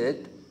want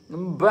it,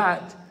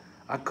 but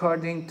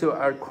according to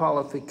our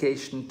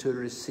qualification to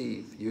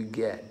receive, you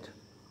get.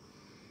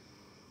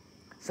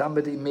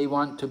 Somebody may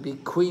want to be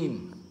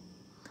queen,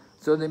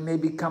 so they may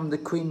become the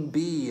queen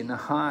bee in a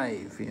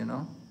hive, you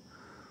know.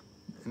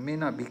 It may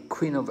not be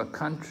queen of a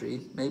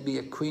country, maybe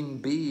a queen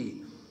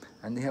bee,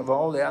 and they have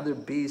all the other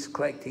bees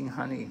collecting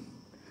honey.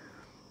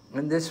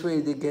 And this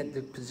way they get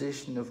the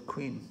position of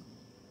queen.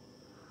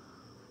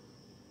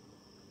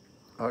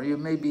 Or you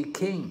may be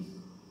king,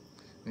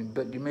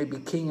 but you may be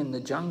king in the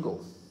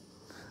jungle.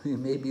 You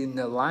may be in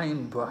the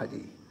lion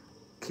body,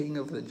 king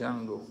of the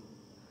jungle.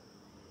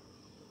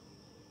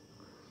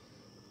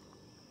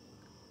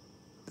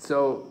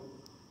 So,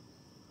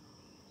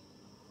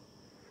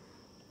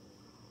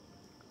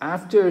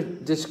 after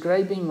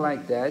describing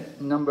like that,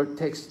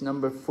 text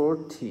number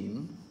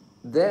 14,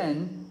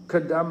 then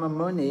Kadama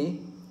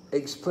Muni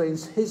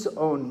explains his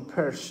own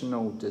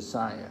personal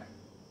desire.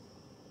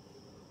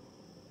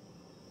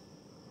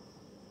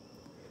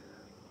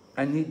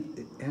 And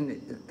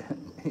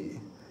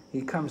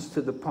he comes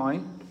to the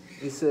point,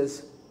 he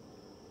says,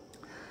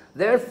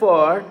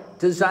 "Therefore,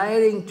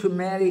 desiring to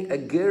marry a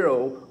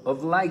girl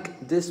of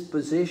like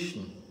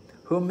disposition,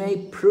 who may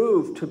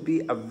prove to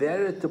be a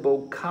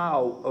veritable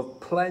cow of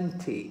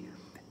plenty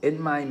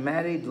in my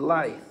married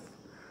life,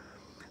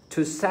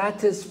 to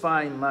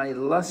satisfy my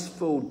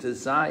lustful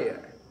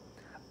desire,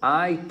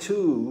 I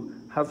too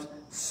have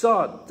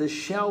sought the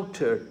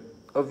shelter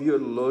of your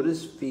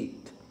lotus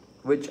feet,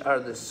 which are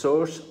the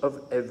source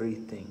of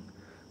everything,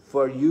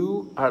 for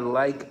you are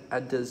like a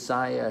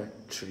desire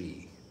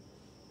tree."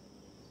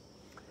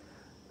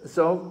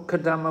 So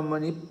Kadama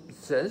Muni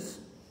says,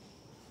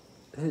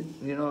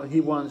 you know, he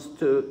wants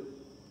to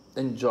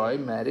enjoy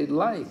married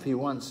life. He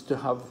wants to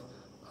have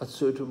a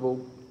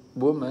suitable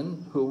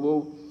woman who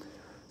will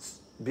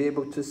be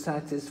able to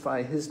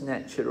satisfy his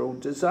natural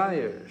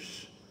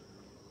desires.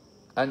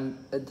 And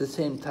at the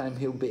same time,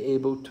 he'll be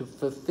able to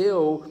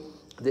fulfill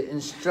the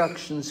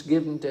instructions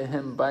given to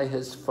him by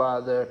his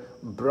father,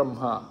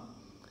 Brahma.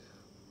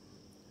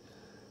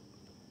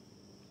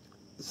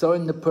 So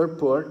in the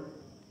purport,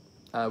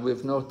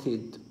 we've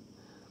noted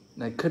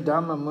that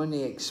Kadama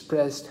Muni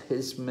expressed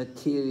his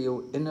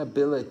material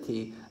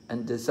inability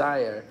and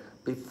desire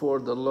before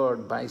the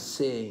Lord by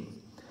saying,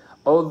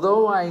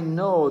 although I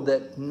know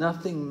that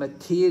nothing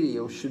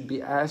material should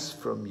be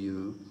asked from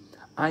you,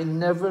 I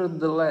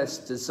nevertheless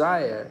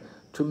desire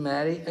to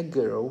marry a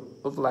girl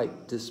of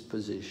like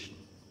disposition.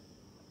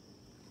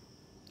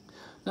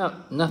 Now,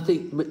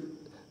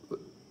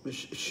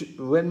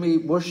 when we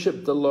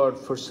worship the Lord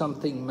for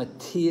something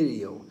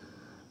material,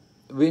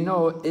 we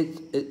know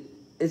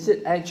is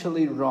it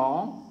actually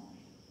wrong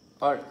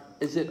or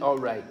is it all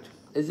right?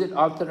 Is it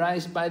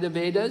authorized by the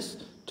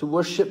Vedas to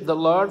worship the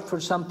Lord for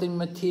something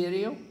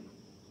material?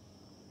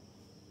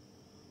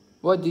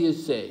 What do you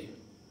say?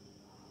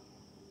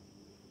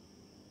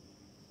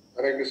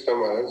 Hare Krishna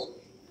Maharaj.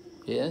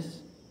 Yes?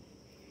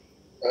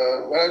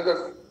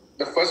 Maharaj,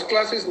 the first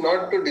class is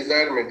not to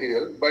desire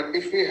material, but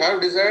if we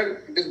have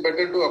desire, it is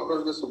better to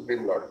approach the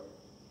Supreme Lord.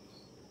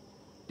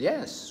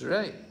 Yes,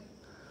 right.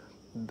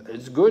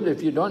 It's good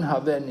if you don't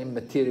have any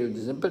material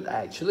desire, but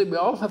actually we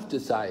all have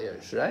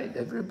desires, right?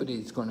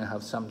 Everybody's going to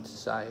have some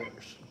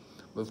desires.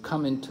 We've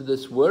come into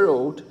this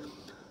world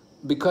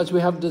because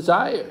we have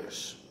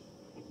desires.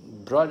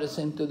 Brought us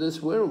into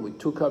this world, we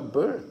took our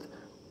birth.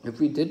 If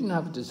we didn't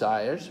have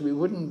desires, we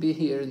wouldn't be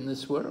here in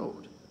this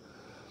world.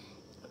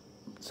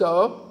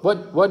 So,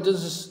 what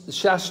does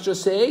Shastra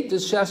say?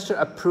 Does Shastra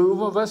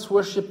approve of us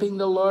worshipping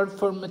the Lord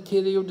for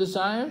material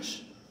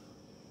desires?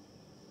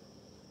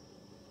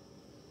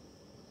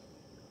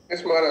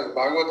 Yes, Maharaj.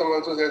 Bhagavatam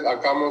also says,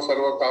 akamo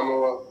sarva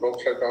kamo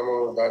moksha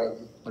kamo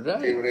dharati.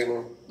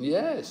 Right.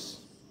 Yes.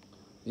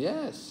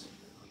 Yes.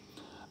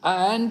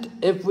 And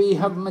if we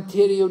have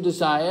material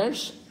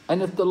desires,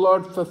 and if the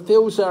Lord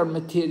fulfills our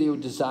material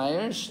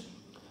desires,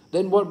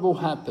 then what will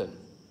happen?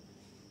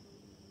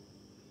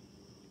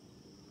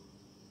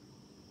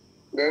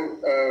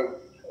 Then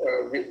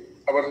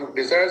our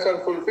desires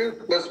are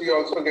fulfilled, plus we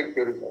also get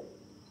purified.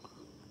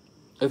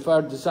 If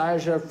our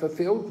desires are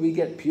fulfilled, we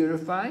get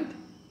purified?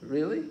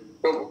 Really?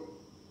 No,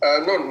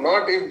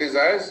 not if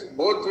desires.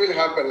 Both will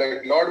happen.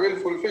 Like Lord will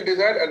fulfill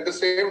desire at the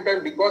same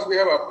time, because we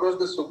have approached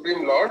the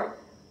Supreme Lord,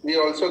 we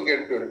also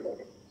get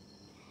purified.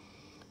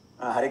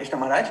 Hare Krishna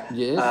Maharaj.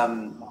 Yes.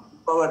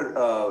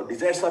 Our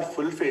desires are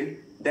fulfilled,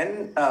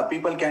 then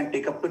people can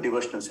take up to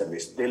devotional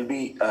service. They'll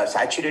be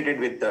saturated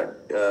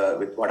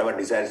with whatever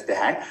desires they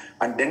had,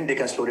 and then they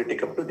can slowly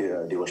take up to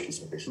the devotional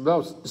service.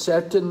 Well,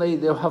 certainly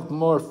they'll have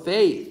more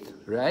faith,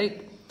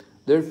 right?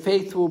 Their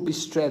faith will be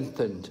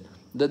strengthened,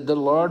 that the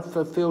Lord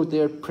fulfilled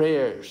their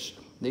prayers.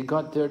 They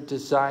got their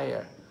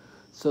desire.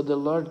 So the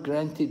Lord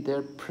granted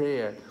their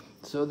prayer.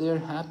 So they're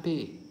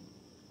happy.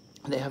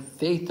 They have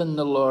faith in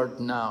the Lord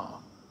now.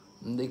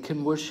 And they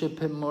can worship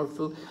Him more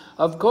fully.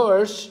 Of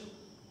course,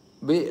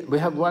 we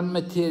have one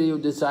material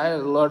desire,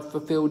 the Lord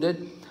fulfilled it.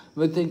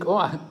 We think, oh,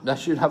 I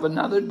should have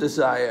another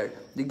desire.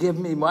 They give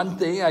me one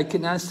thing, I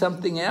can ask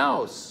something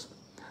else.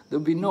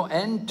 There'll be no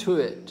end to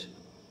it.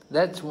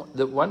 That's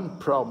the one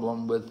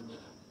problem with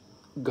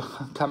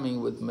coming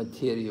with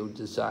material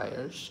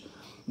desires.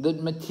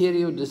 That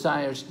material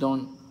desires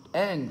don't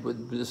end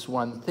with this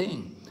one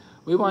thing.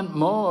 We want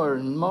more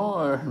and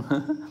more.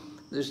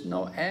 There's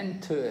no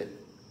end to it.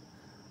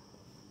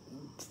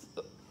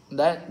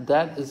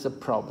 That is a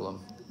problem.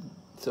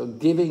 So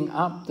giving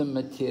up the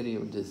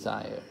material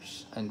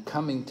desires and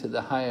coming to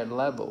the higher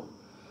level.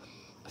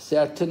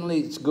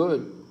 Certainly it's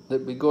good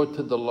that we go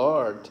to the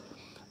Lord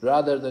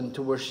rather than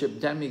to worship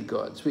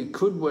demigods. We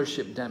could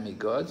worship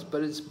demigods,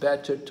 but it's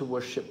better to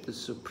worship the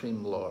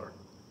Supreme Lord.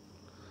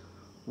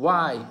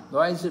 Why?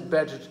 Why is it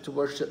better to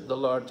worship the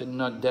Lord and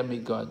not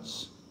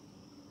demigods?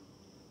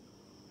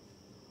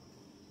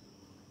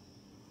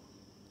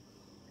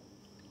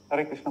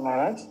 Hare Krishna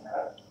Maharaj.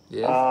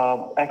 Yes.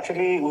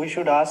 Actually, we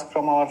should ask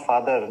from our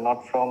father,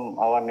 not from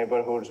our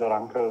neighborhoods or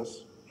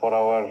uncles. For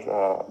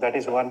our that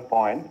is one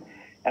point.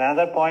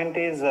 Another point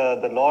is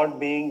the Lord,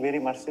 being very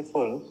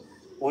merciful,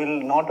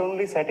 will not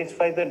only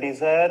satisfy the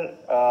desire,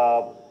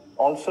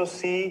 also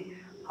see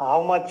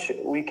how much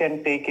we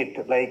can take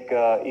it. Like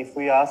if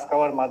we ask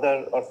our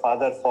mother or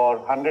father for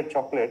 100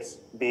 chocolates,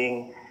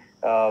 being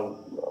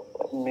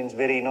means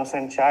very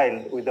innocent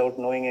child without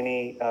knowing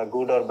any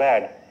good or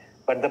bad.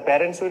 But the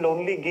parents will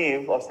only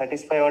give or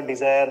satisfy our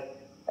desire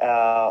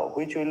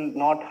which will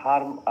not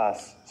harm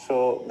us.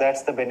 So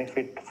that's the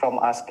benefit from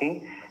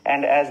asking.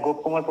 And as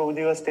Gopkumar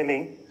Prabhuji was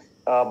telling,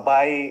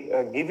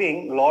 by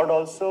giving, Lord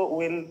also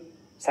will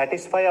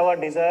satisfy our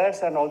desires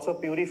and also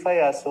purify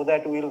us, so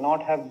that we will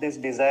not have this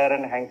desire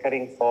and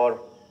hankering for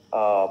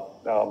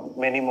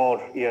many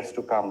more years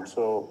to come.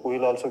 So we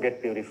will also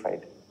get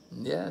purified.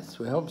 Yes,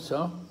 we hope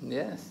so.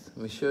 Yes,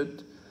 we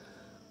should.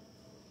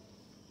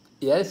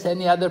 Yes,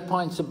 any other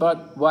points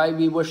about why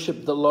we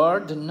worship the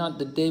Lord and not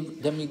the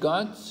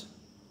demigods?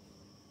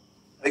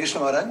 Hare Krishna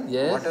Maharaj,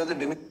 yes. Whatever the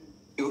demigods,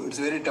 it's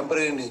very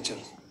temporary in nature.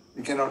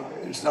 We cannot,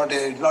 it's not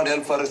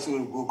help for us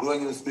to go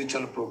growing in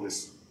spiritual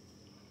progress.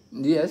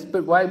 Yes,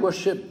 but why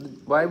worship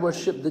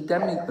the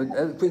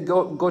demigods? If we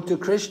go to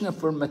Krishna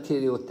for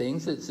material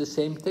things, it's the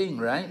same thing,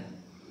 right?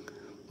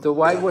 So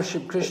why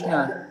worship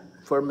Krishna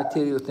for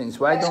material things?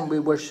 Why don't we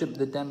worship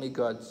the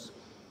demigods?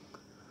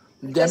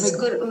 Yes,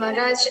 Guru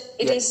Maharaj,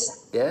 it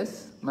is.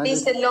 Yes? It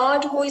is the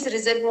Lord who is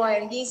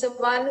reservoir. He is the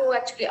one who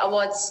actually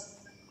awards.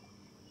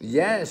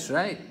 Yes,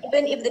 right.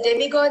 Even if the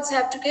demigods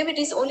have to give, it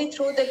is only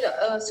through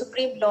the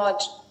Supreme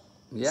Lord.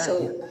 Yeah,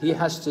 so, he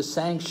has to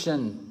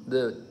sanction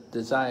the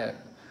desire,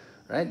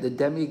 right? The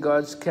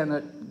demigods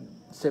cannot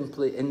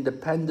simply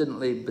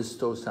independently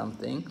bestow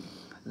something.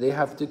 They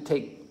have to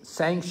take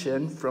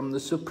sanction from the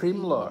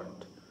Supreme Lord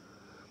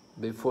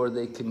before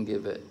they can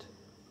give it.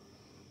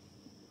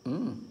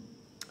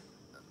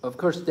 Of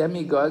course,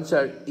 demigods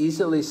are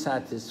easily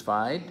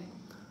satisfied,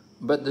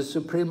 but the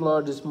Supreme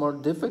Lord is more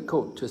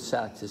difficult to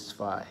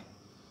satisfy.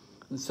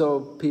 And so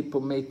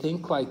people may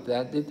think like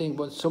that. They think,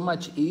 well, it's so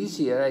much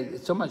easier,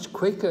 so much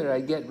quicker,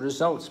 I get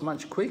results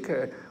much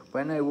quicker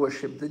when I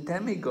worship the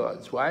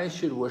demigods. Why I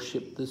should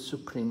worship the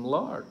Supreme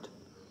Lord?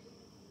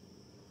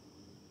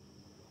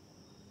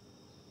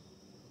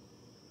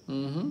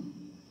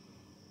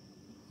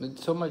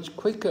 It's so much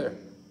quicker.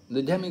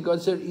 The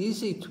demigods are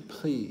easy to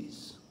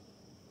please.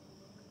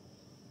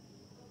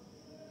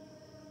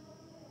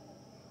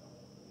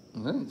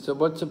 So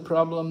what's the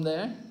problem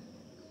there?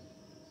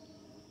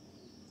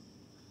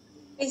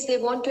 Is they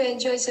want to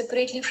enjoy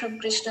separately from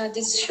Krishna.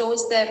 This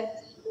shows their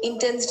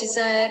intense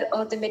desire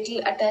or the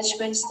material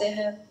attachments they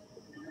have.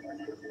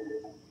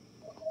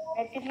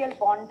 Material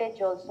bondage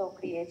also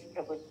creates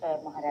Prabhu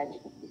Maharaj.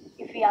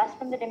 If we ask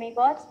from the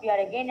demigods, we are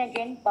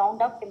again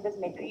bound up in this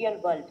material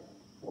world.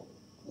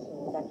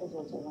 So that is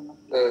also one of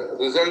the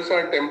results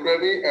are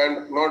temporary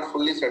and not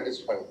fully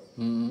satisfying.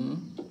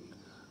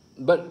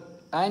 But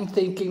I'm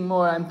thinking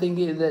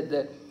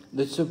that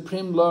the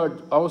Supreme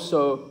Lord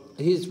also,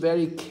 He's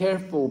very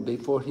careful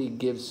before He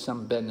gives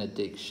some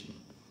benediction.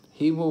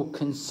 He will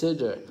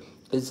consider,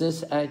 is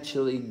this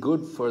actually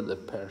good for the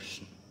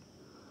person?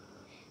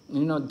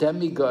 You know,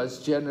 demigods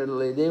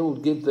generally, they will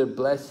give their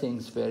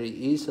blessings very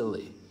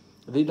easily.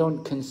 They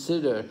don't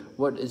consider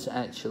what is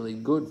actually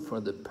good for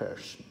the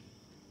person.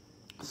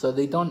 So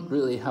they don't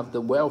really have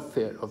the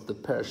welfare of the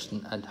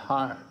person at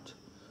heart.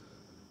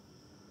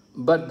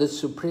 But the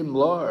Supreme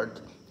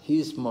Lord,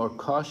 He's more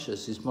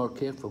cautious, He's more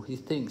careful. He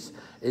thinks,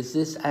 is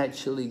this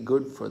actually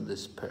good for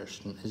this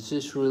person? Is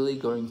this really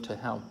going to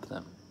help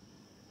them?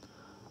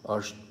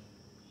 Or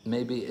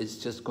maybe it's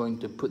just going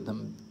to put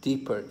them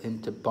deeper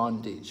into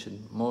bondage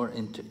and more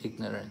into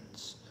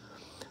ignorance.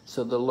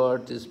 So the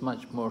Lord is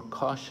much more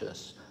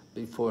cautious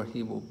before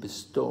He will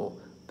bestow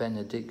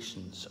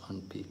benedictions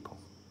on people.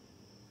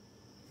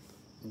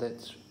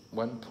 That's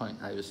one point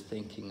I was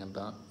thinking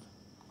about.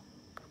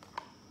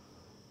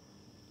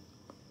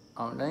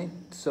 All right,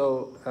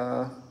 so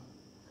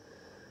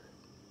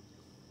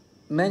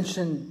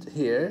mentioned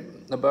here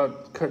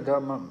about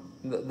Kardama,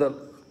 the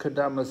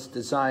Kardama's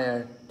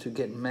desire to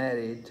get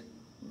married.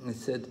 He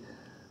said,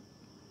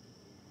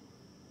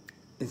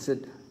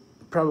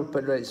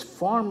 Prabhupada writes,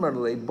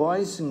 formerly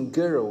boys and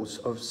girls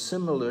of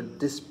similar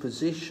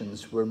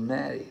dispositions were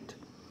married.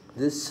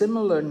 The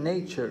similar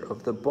nature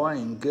of the boy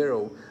and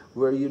girl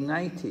were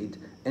united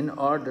in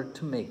order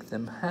to make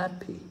them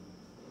happy.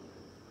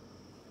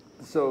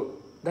 So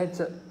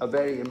that's a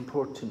very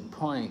important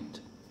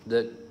point,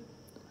 that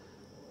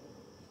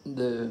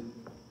the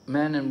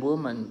man and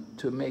woman,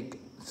 to make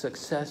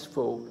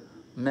successful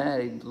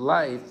married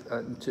life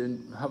and to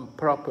have a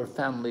proper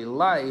family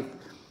life,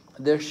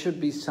 there should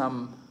be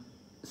some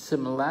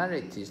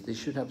similarities. They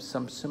should have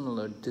some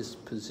similar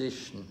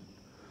disposition.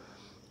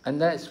 And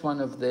that's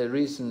one of the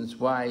reasons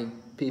why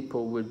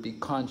people would be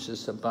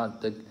conscious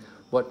about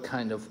what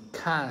kind of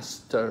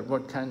caste or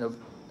what kind of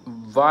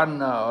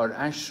varna or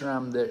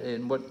ashram they're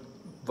in, what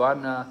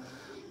varna,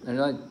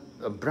 like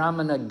a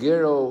Brahmana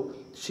girl,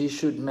 she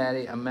should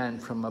marry a man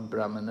from a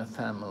Brahmana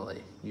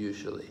family,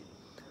 usually.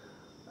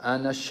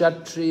 And a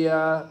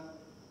Kshatriya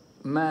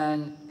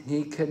man,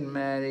 he can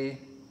marry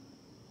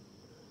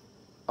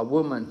a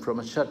woman from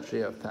a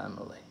Kshatriya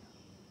family.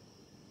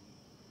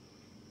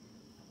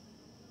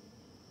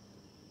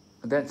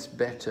 That's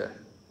better.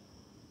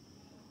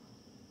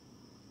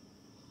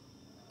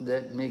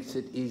 That makes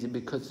it easy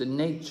because the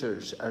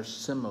natures are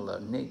similar,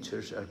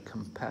 natures are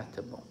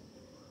compatible.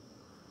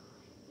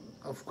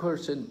 Of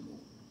course,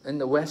 in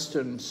the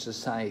Western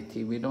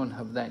society, we don't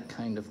have that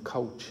kind of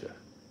culture.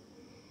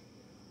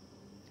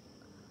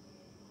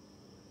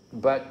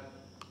 But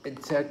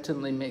it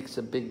certainly makes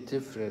a big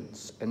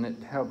difference, and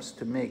it helps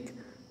to make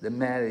the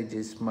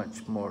marriages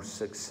much more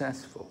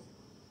successful.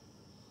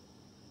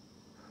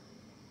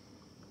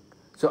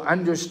 So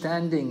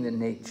understanding the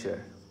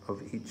nature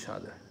of each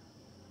other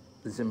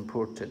is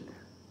important.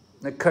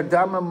 Now,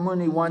 Kardama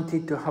Muni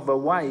wanted to have a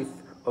wife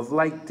of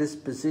like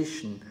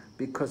disposition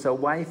because a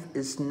wife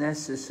is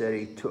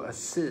necessary to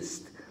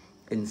assist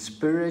in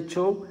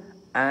spiritual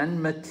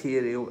and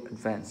material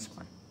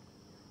advancement.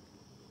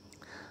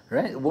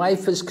 Right?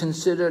 Wife is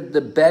considered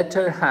the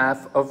better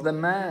half of the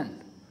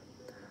man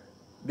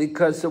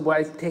because the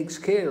wife takes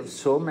care of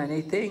so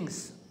many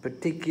things,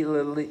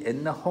 particularly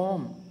in the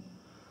home.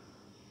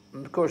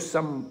 And of course,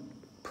 some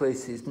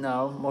places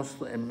now,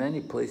 mostly in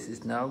many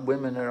places now,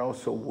 women are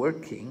also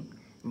working,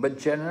 but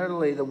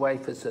generally the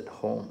wife is at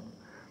home.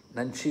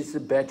 then she's the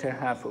better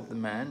half of the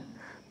man,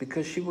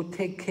 because she will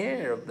take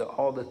care of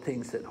all the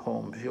things at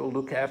home. She'll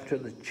look after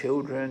the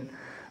children,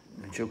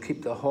 and she'll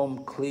keep the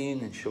home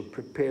clean, and she'll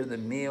prepare the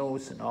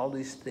meals and all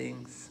these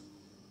things.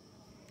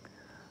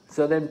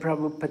 So then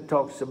Prabhupada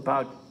talks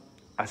about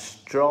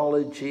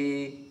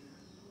astrology,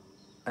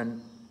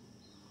 and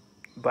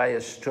by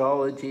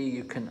astrology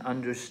you can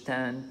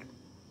understand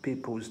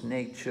people's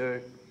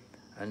nature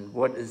and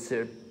what is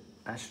their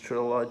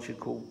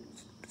astrological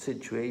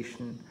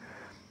situation.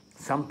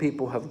 Some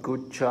people have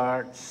good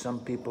charts, some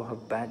people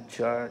have bad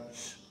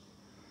charts.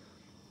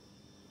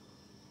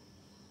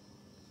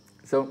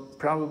 So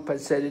Prabhupada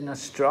said in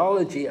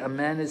astrology, a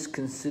man is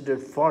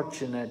considered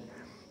fortunate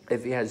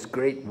if he has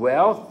great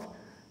wealth,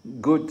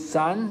 good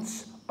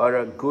sons, or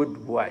a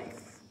good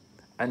wife.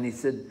 And he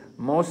said,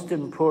 most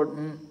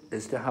important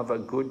is to have a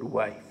good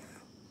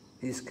wife.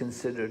 He's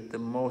considered the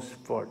most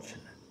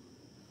fortunate.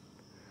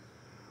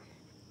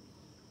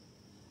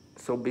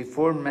 So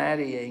before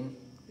marrying,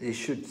 they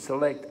should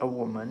select a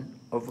woman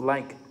of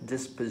like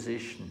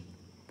disposition.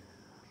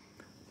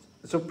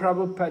 So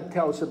Prabhupada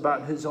tells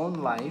about his own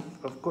life.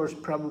 Of course,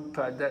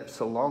 Prabhupada, that's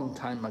a long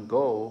time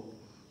ago.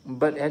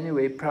 But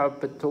anyway,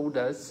 Prabhupada told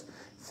us,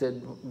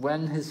 said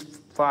when his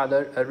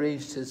father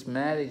arranged his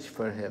marriage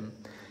for him,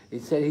 he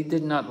said he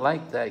did not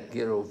like that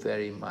girl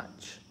very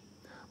much.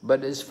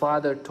 But his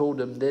father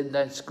told him, then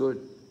that's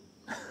good.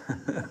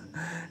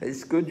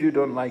 It's good you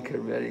don't like her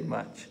very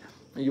much.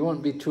 You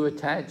won't be too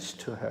attached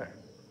to her.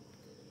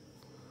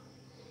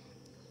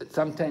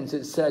 Sometimes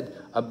it's said,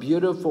 a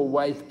beautiful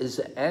wife is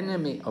the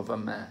enemy of a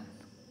man.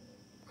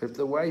 If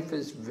the wife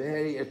is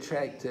very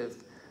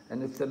attractive,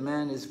 and if the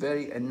man is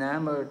very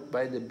enamored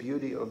by the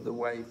beauty of the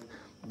wife,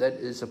 that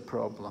is a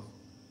problem.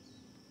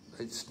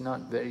 It's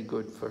not very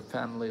good for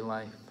family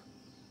life.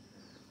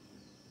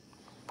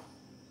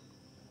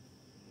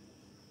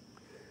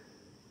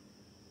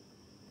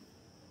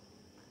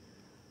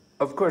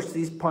 Of course,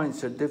 these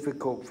points are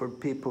difficult for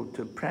people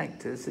to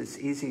practice. It's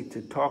easy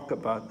to talk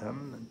about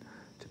them, and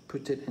to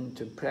put it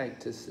into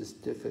practice is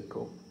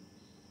difficult.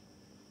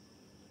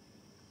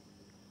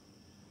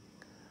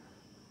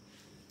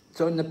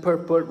 So in the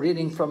purport,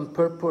 reading from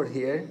purport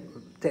here,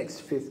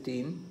 text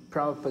 15,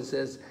 Prabhupada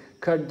says,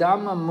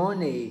 Kardama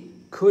Muni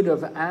could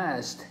have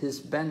asked his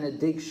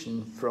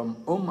benediction from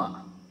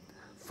Uma,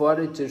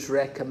 for it is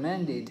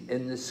recommended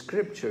in the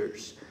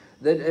scriptures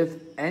that if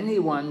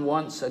anyone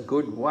wants a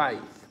good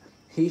wife,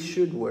 he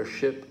should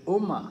worship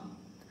Uma.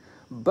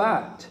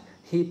 But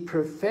he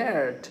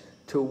preferred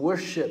to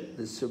worship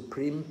the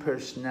Supreme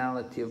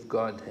Personality of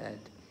Godhead,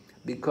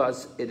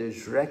 because it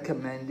is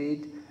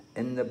recommended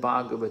in the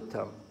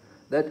Bhagavatam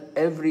that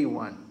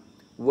everyone,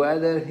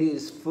 whether he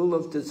is full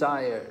of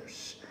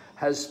desires,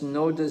 has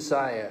no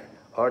desire,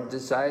 or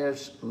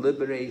desires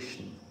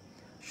liberation,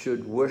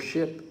 should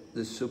worship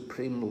the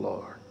Supreme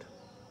Lord.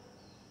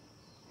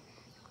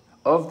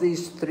 Of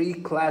these three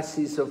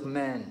classes of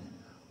men,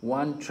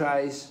 one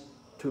tries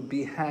to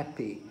be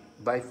happy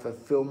by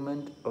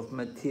fulfillment of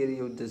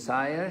material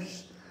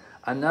desires,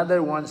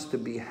 another wants to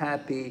be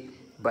happy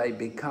by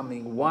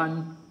becoming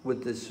one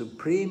with the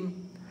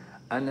Supreme,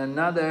 and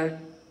another,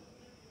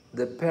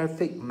 the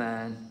perfect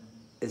man,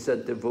 is a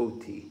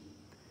devotee.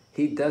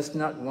 He does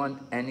not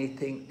want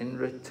anything in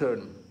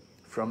return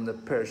from the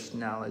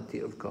personality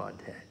of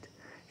Godhead.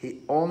 He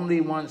only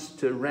wants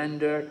to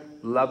render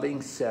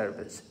loving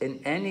service.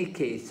 In any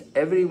case,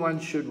 everyone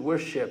should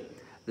worship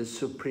the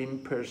Supreme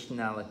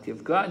Personality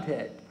of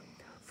Godhead,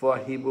 for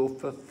he will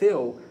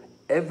fulfill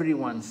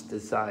everyone's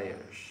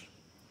desires.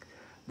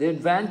 The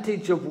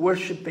advantage of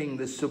worshipping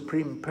the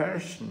Supreme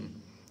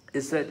Person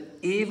is that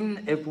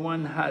even if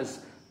one has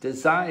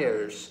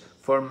desires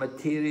for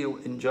material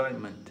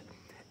enjoyment,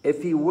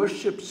 if he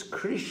worships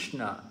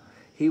Krishna,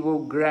 he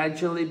will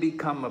gradually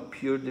become a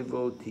pure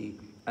devotee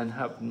and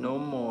have no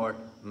more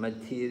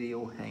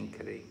material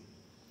hankering.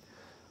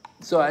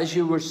 So as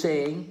you were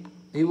saying,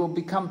 he will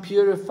become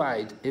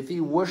purified. If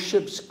he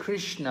worships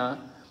Krishna,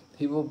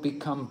 he will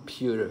become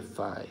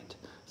purified.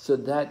 So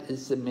that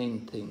is the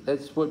main thing.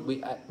 That's what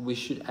we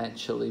should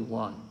actually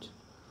want.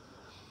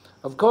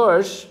 Of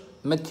course,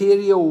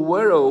 material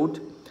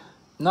world,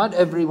 not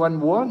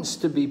everyone wants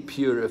to be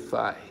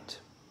purified.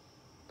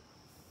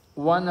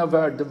 One of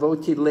our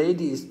devotee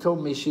ladies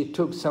told me she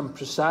took some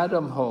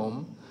prasadam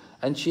home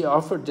and she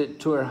offered it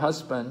to her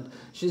husband.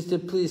 She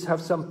said, please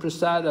have some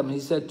prasadam. He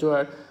said to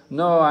her,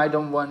 no, I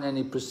don't want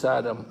any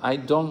prasadam. I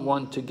don't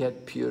want to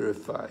get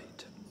purified.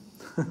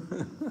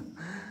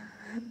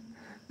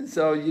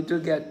 So you do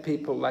get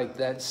people like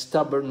that,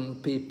 stubborn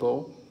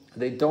people.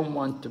 They don't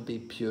want to be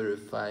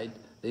purified.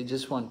 They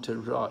just want to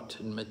rot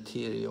in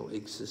material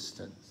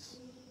existence.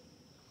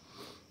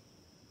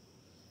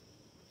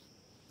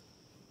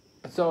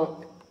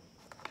 So,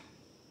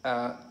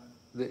 the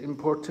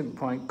important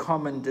point,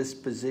 common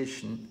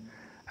disposition.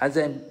 As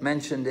I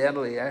mentioned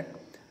earlier,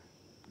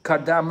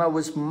 Kardama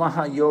was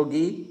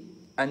Mahayogi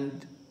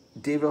and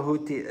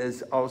Devahuti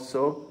is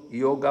also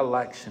Yoga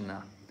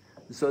Lakshana.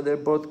 So they're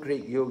both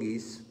great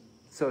yogis.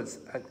 So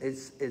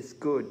it's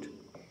good.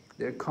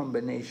 Their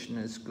combination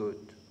is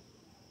good.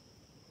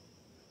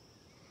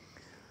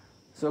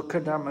 So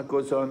Kardama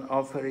goes on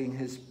offering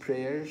his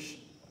prayers,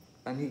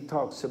 and he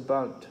talks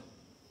about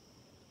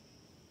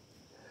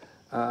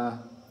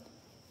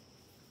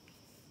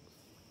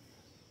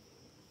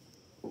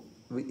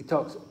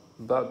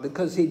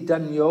because he'd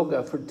done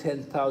yoga for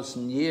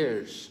 10,000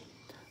 years.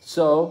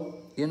 So,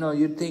 you know,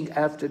 you'd think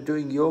after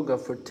doing yoga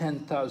for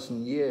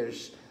 10,000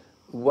 years,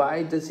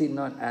 why does he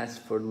not ask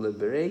for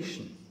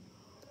liberation?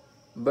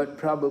 But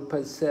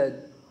Prabhupada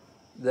said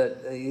that,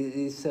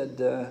 he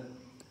said,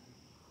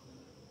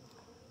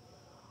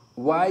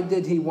 why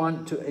did he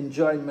want to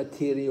enjoy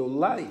material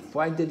life?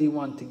 Why did he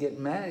want to get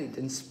married?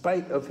 In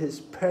spite of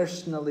his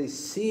personally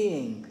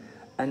seeing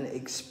and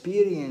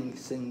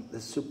experiencing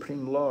the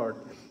Supreme Lord,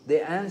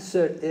 the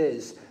answer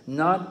is,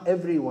 not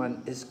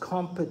everyone is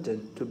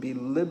competent to be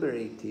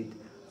liberated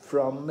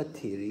from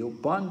material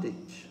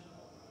bondage.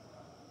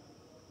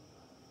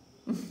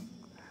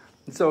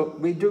 So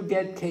we do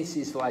get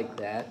cases like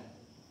that.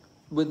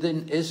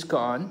 Within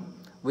ISKCON,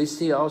 we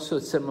see also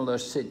similar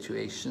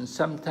situations.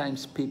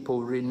 Sometimes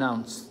people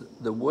renounce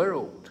the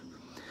world.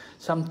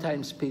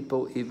 Sometimes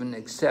people even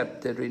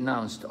accept the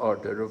renounced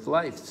order of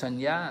life,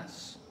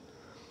 sannyas.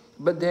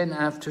 But then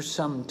after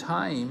some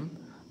time,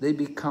 they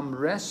become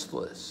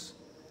restless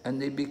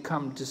and they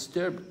become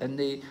disturbed, and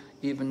they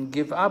even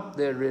give up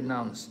their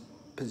renounced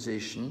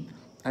position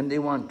and they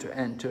want to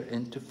enter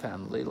into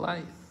family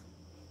life.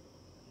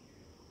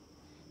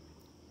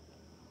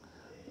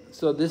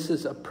 So this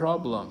is a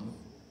problem.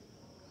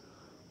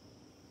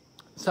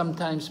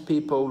 Sometimes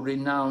people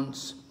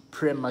renounce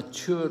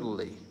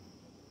prematurely.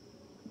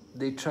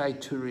 They try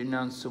to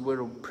renounce the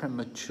world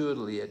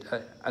prematurely at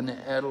an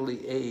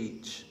early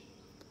age,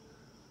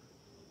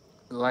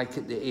 like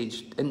at the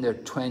age in their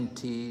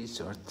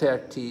 20s or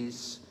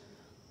 30s,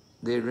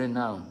 they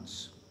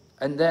renounce.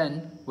 And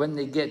then when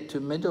they get to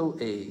middle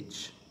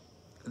age,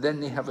 then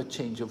they have a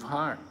change of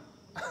heart.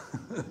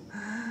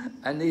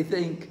 And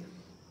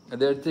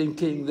they're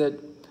thinking that,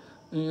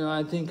 you know,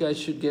 I think I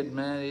should get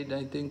married,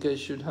 I think I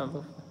should have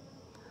a...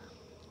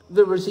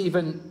 There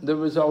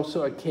was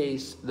also a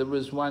case, there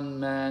was one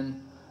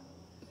man,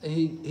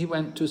 he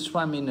went to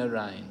Swami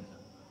Narayan.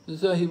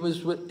 So he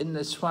was in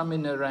the Swami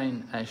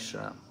Narayan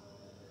ashram.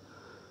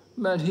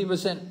 But he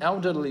was an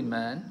elderly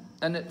man,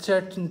 and at a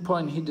certain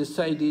point he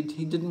decided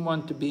he didn't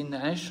want to be in the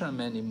ashram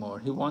anymore.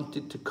 He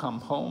wanted to come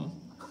home.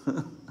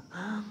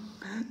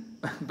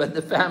 But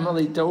the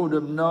family told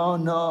him,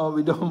 no,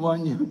 we don't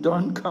want you,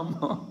 don't come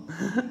home.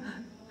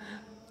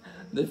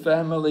 The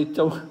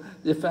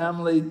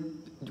family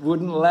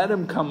wouldn't let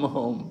him come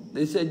home.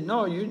 They said,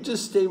 no, you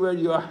just stay where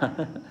you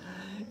are.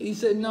 He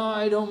said, no,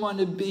 I don't want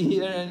to be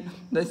here. And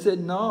they said,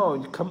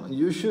 no, come,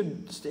 you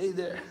should stay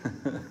there.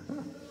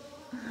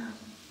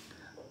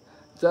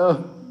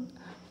 So,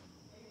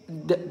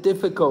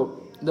 difficult,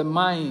 the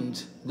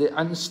mind, the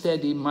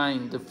unsteady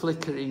mind, the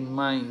flickering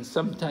mind,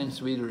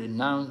 sometimes we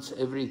renounce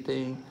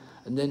everything,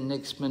 and then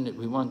next minute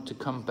we want to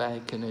come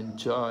back and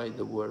enjoy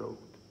the world.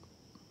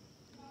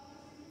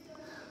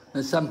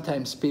 And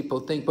sometimes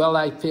people think, well,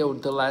 I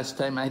failed the last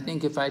time, I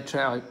think if I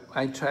try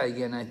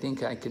again, I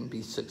think I can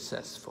be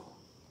successful.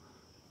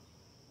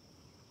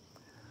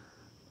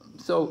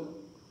 So,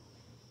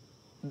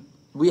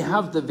 we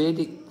have the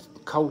Vedic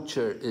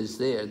culture is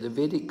there, the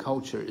Vedic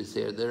culture is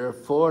there. There are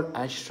 4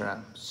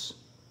 ashrams,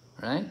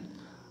 right?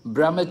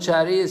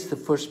 Brahmachari is the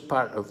first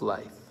part of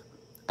life,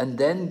 and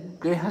then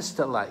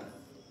Grihastha life.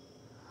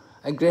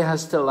 And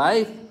Grihastha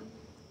life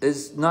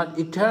is not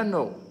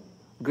eternal.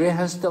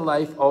 Grihastha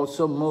life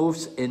also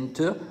moves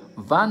into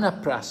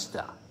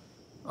Vanaprastha,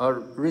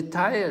 or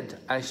retired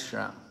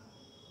ashram.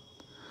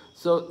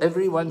 So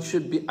everyone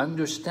should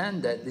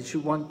understand that. They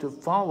should want to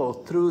follow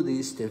through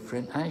these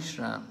different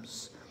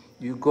ashrams.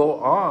 You go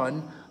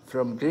on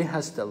from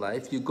Grihastha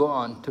life, you go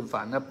on to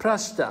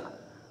Vanaprastha,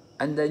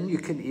 and then you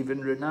can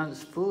even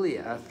renounce fully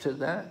after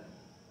that.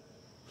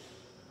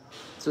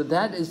 So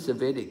that is the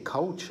Vedic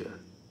culture.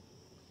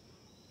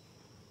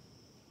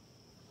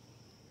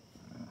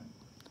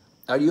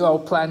 Are you all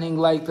planning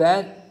like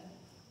that?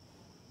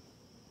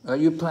 Are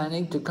you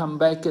planning to come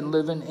back and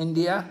live in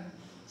India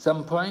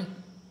some point?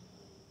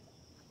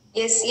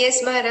 Yes,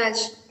 Maharaj.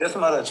 Yes,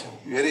 Maharaj.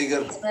 Very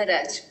eager. Yes,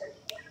 Maharaj.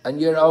 And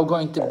you're all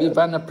going to be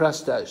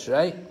Vanaprasthas,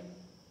 right?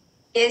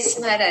 Yes,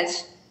 Maharaj.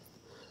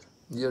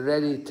 You're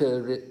ready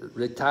to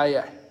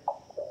retire,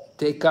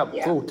 take up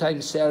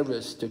full-time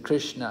service to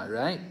Krishna,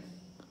 right?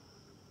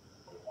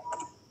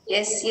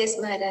 Yes,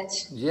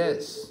 Maharaj.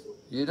 Yes.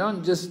 You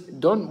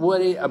don't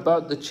worry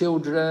about the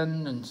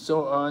children and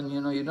so on,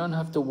 you know, you don't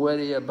have to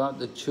worry about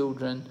the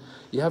children.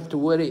 You have to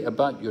worry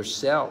about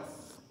yourself.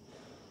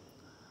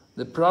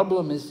 The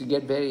problem is to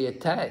get very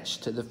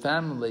attached to the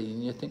family,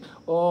 and you think,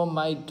 oh,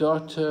 my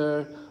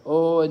daughter,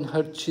 oh, and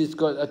she's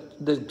got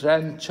the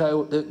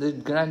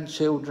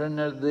grandchildren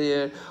are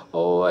there.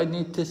 Oh, I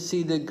need to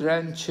see the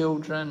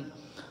grandchildren.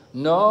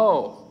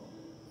 No,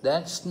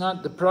 that's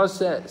not the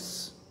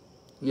process.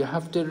 You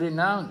have to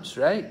renounce,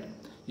 right?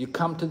 You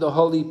come to the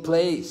holy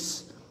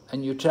place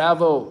and you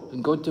travel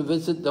and go to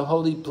visit the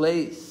holy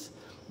place,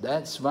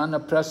 that's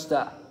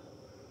vanaprastha.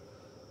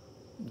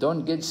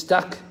 Don't get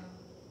stuck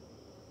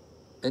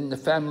in the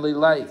family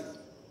life.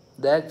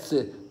 That's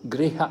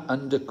griha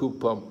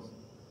andakupam.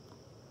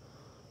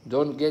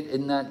 Don't get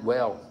in that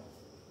well.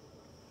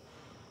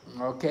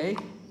 Okay?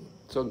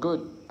 So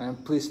good. I'm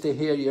pleased to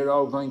hear you're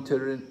all going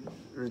to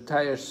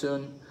retire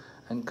soon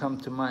and come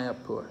to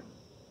Mayapur.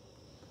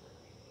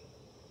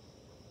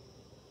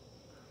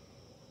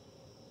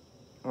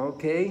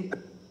 Okay?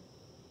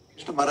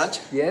 Mr. Maharaj?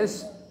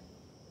 Yes?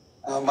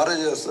 Maharaj,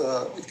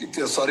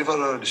 sorry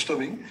for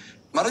disturbing.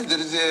 Maharaj, there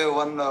is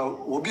one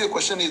OBA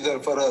question is there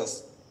for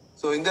us.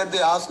 So in that they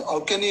ask, how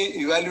can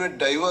you evaluate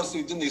divers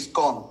within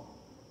ISKCON?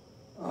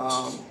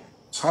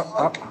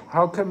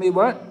 How can we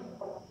what?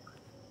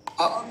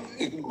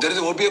 There is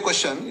an OBA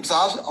question. It's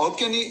asked, how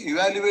can you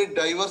evaluate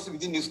divers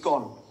within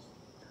ISKCON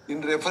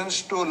in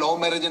reference to love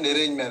marriage and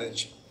arranged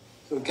marriage?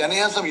 So can I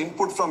have some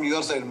input from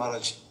your side,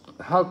 Maharaj?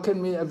 How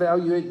can we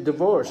evaluate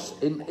divorce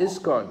in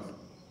ISKCON?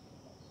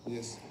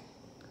 Yes.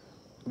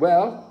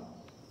 Well,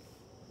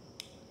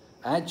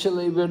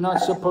 actually we're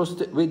not supposed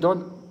to, we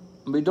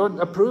don't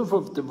approve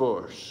of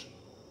divorce.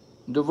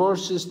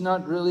 Divorce is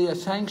not really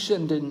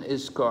sanctioned in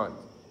ISKCON,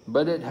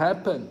 but it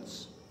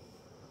happens.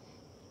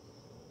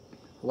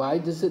 Why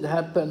does it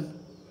happen?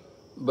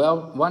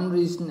 Well, one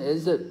reason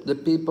is that the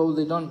people,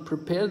 they don't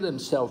prepare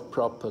themselves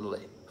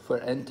properly for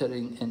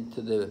entering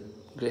into the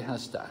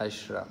Grihastha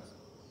ashram.